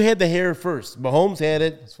Mahomes." who had the hair first? Mahomes had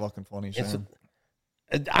it. it's fucking funny, And Sean. so-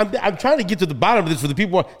 I'm trying to get to the bottom of this for the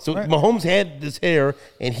people. So Right. Mahomes had this hair,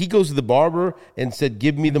 and he goes to the barber and said,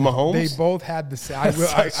 "Give me the Mahomes." They both had the same. I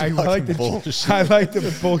Such like fucking the bullshit. I like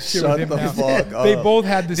the bullshit Shut with him the now. fuck They up. both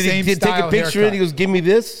had the Did same he take style a picture haircut. and he goes, "Give me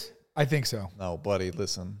this"? I think so. No, buddy,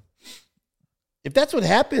 listen. If that's what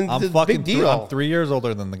happened, I'm it's a fucking big deal. I'm 3 years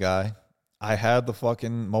older than the guy. I had the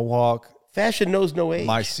fucking mohawk Fashion knows no age.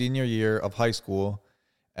 my senior year of high school,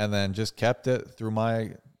 and then just kept it through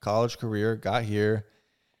my college career. Got here,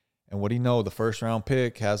 and what do you know? The first round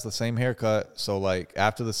pick has the same haircut. So like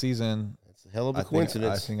after the season, It's a hell of a I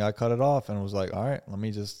coincidence. think I cut it off and was like, all right,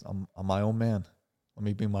 I'm my own man. Let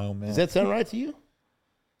me be my own man. Does that sound right to you?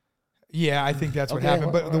 Yeah, I think that's what Okay,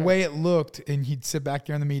 happened. But all the right. way it looked, and he'd sit back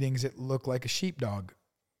there in the meetings, it looked like a sheepdog,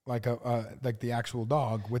 like the actual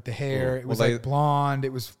dog with the hair. It was Well, like blonde.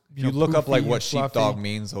 It was you look up poofy like and what fluffy. sheepdog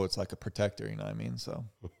means, so it's like a protector. You know what I mean? So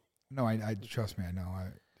No, I trust me. I know.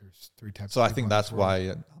 There's 3 types. so of I people think in that's this world. why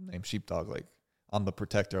I'm named Sheepdog. Like I'm the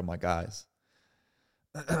protector of my guys.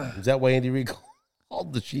 Is that why Andy Reid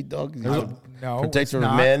called the sheepdog? He's a No, protector it's of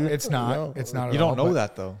not. men? It's not. No. It's not. At You don't all, know but-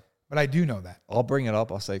 that though. but I do know that. I'll bring it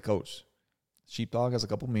up. I'll say, Coach, sheepdog has a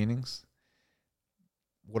couple meanings.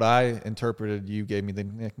 What I interpreted you gave me the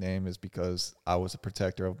nickname is because I was a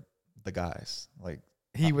protector of the guys. Like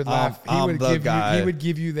He would I'm- laugh. He I'm would the give you. guy. He would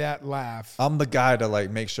give you that laugh. I'm the guy to like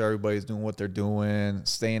make sure everybody's doing what they're doing,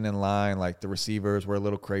 staying in line. Like the receivers were a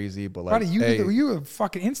little crazy, but like Buddy, you hey, you were a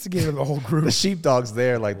fucking instigator of the whole group. the sheepdog's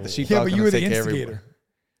there. Like the sheepdog's Yeah, but gonna you were the take care of everybody. instigator.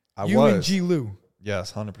 I You was. and G. Lou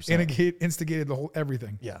Yes, 100%. instigated the whole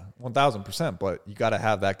everything. Yeah, 1,000%. But you got to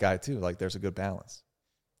have that guy too. Like there's a good balance.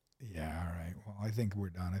 Yeah. All right. Well, I think we're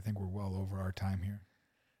done. I think we're well over our time here.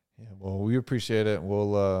 Yeah. Well, we appreciate it.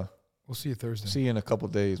 We'll We'll see you Thursday. see you in a couple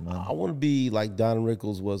days, man. I want to be like Don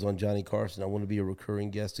Rickles was on Johnny Carson. I want to be a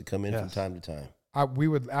recurring guest to come in from Yes. time to time. We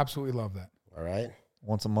would absolutely love that. All right?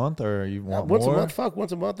 Once a month, or you want Once more? a month, fuck.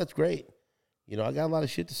 Once a month, that's great. You know, I got a lot of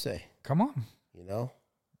shit to say, Come on. you know?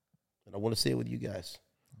 And I want to say it with you guys.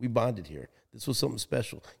 We bonded here. This was something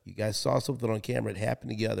special. You guys saw something on camera. It happened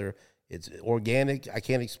together. It's organic. I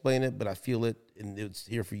can't explain it, but I feel it, and it's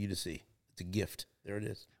here for you to see. It's a gift. There it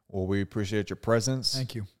is. Well, we appreciate your presence.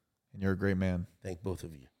 Thank you. And you're a great man. Thank both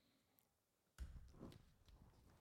of you.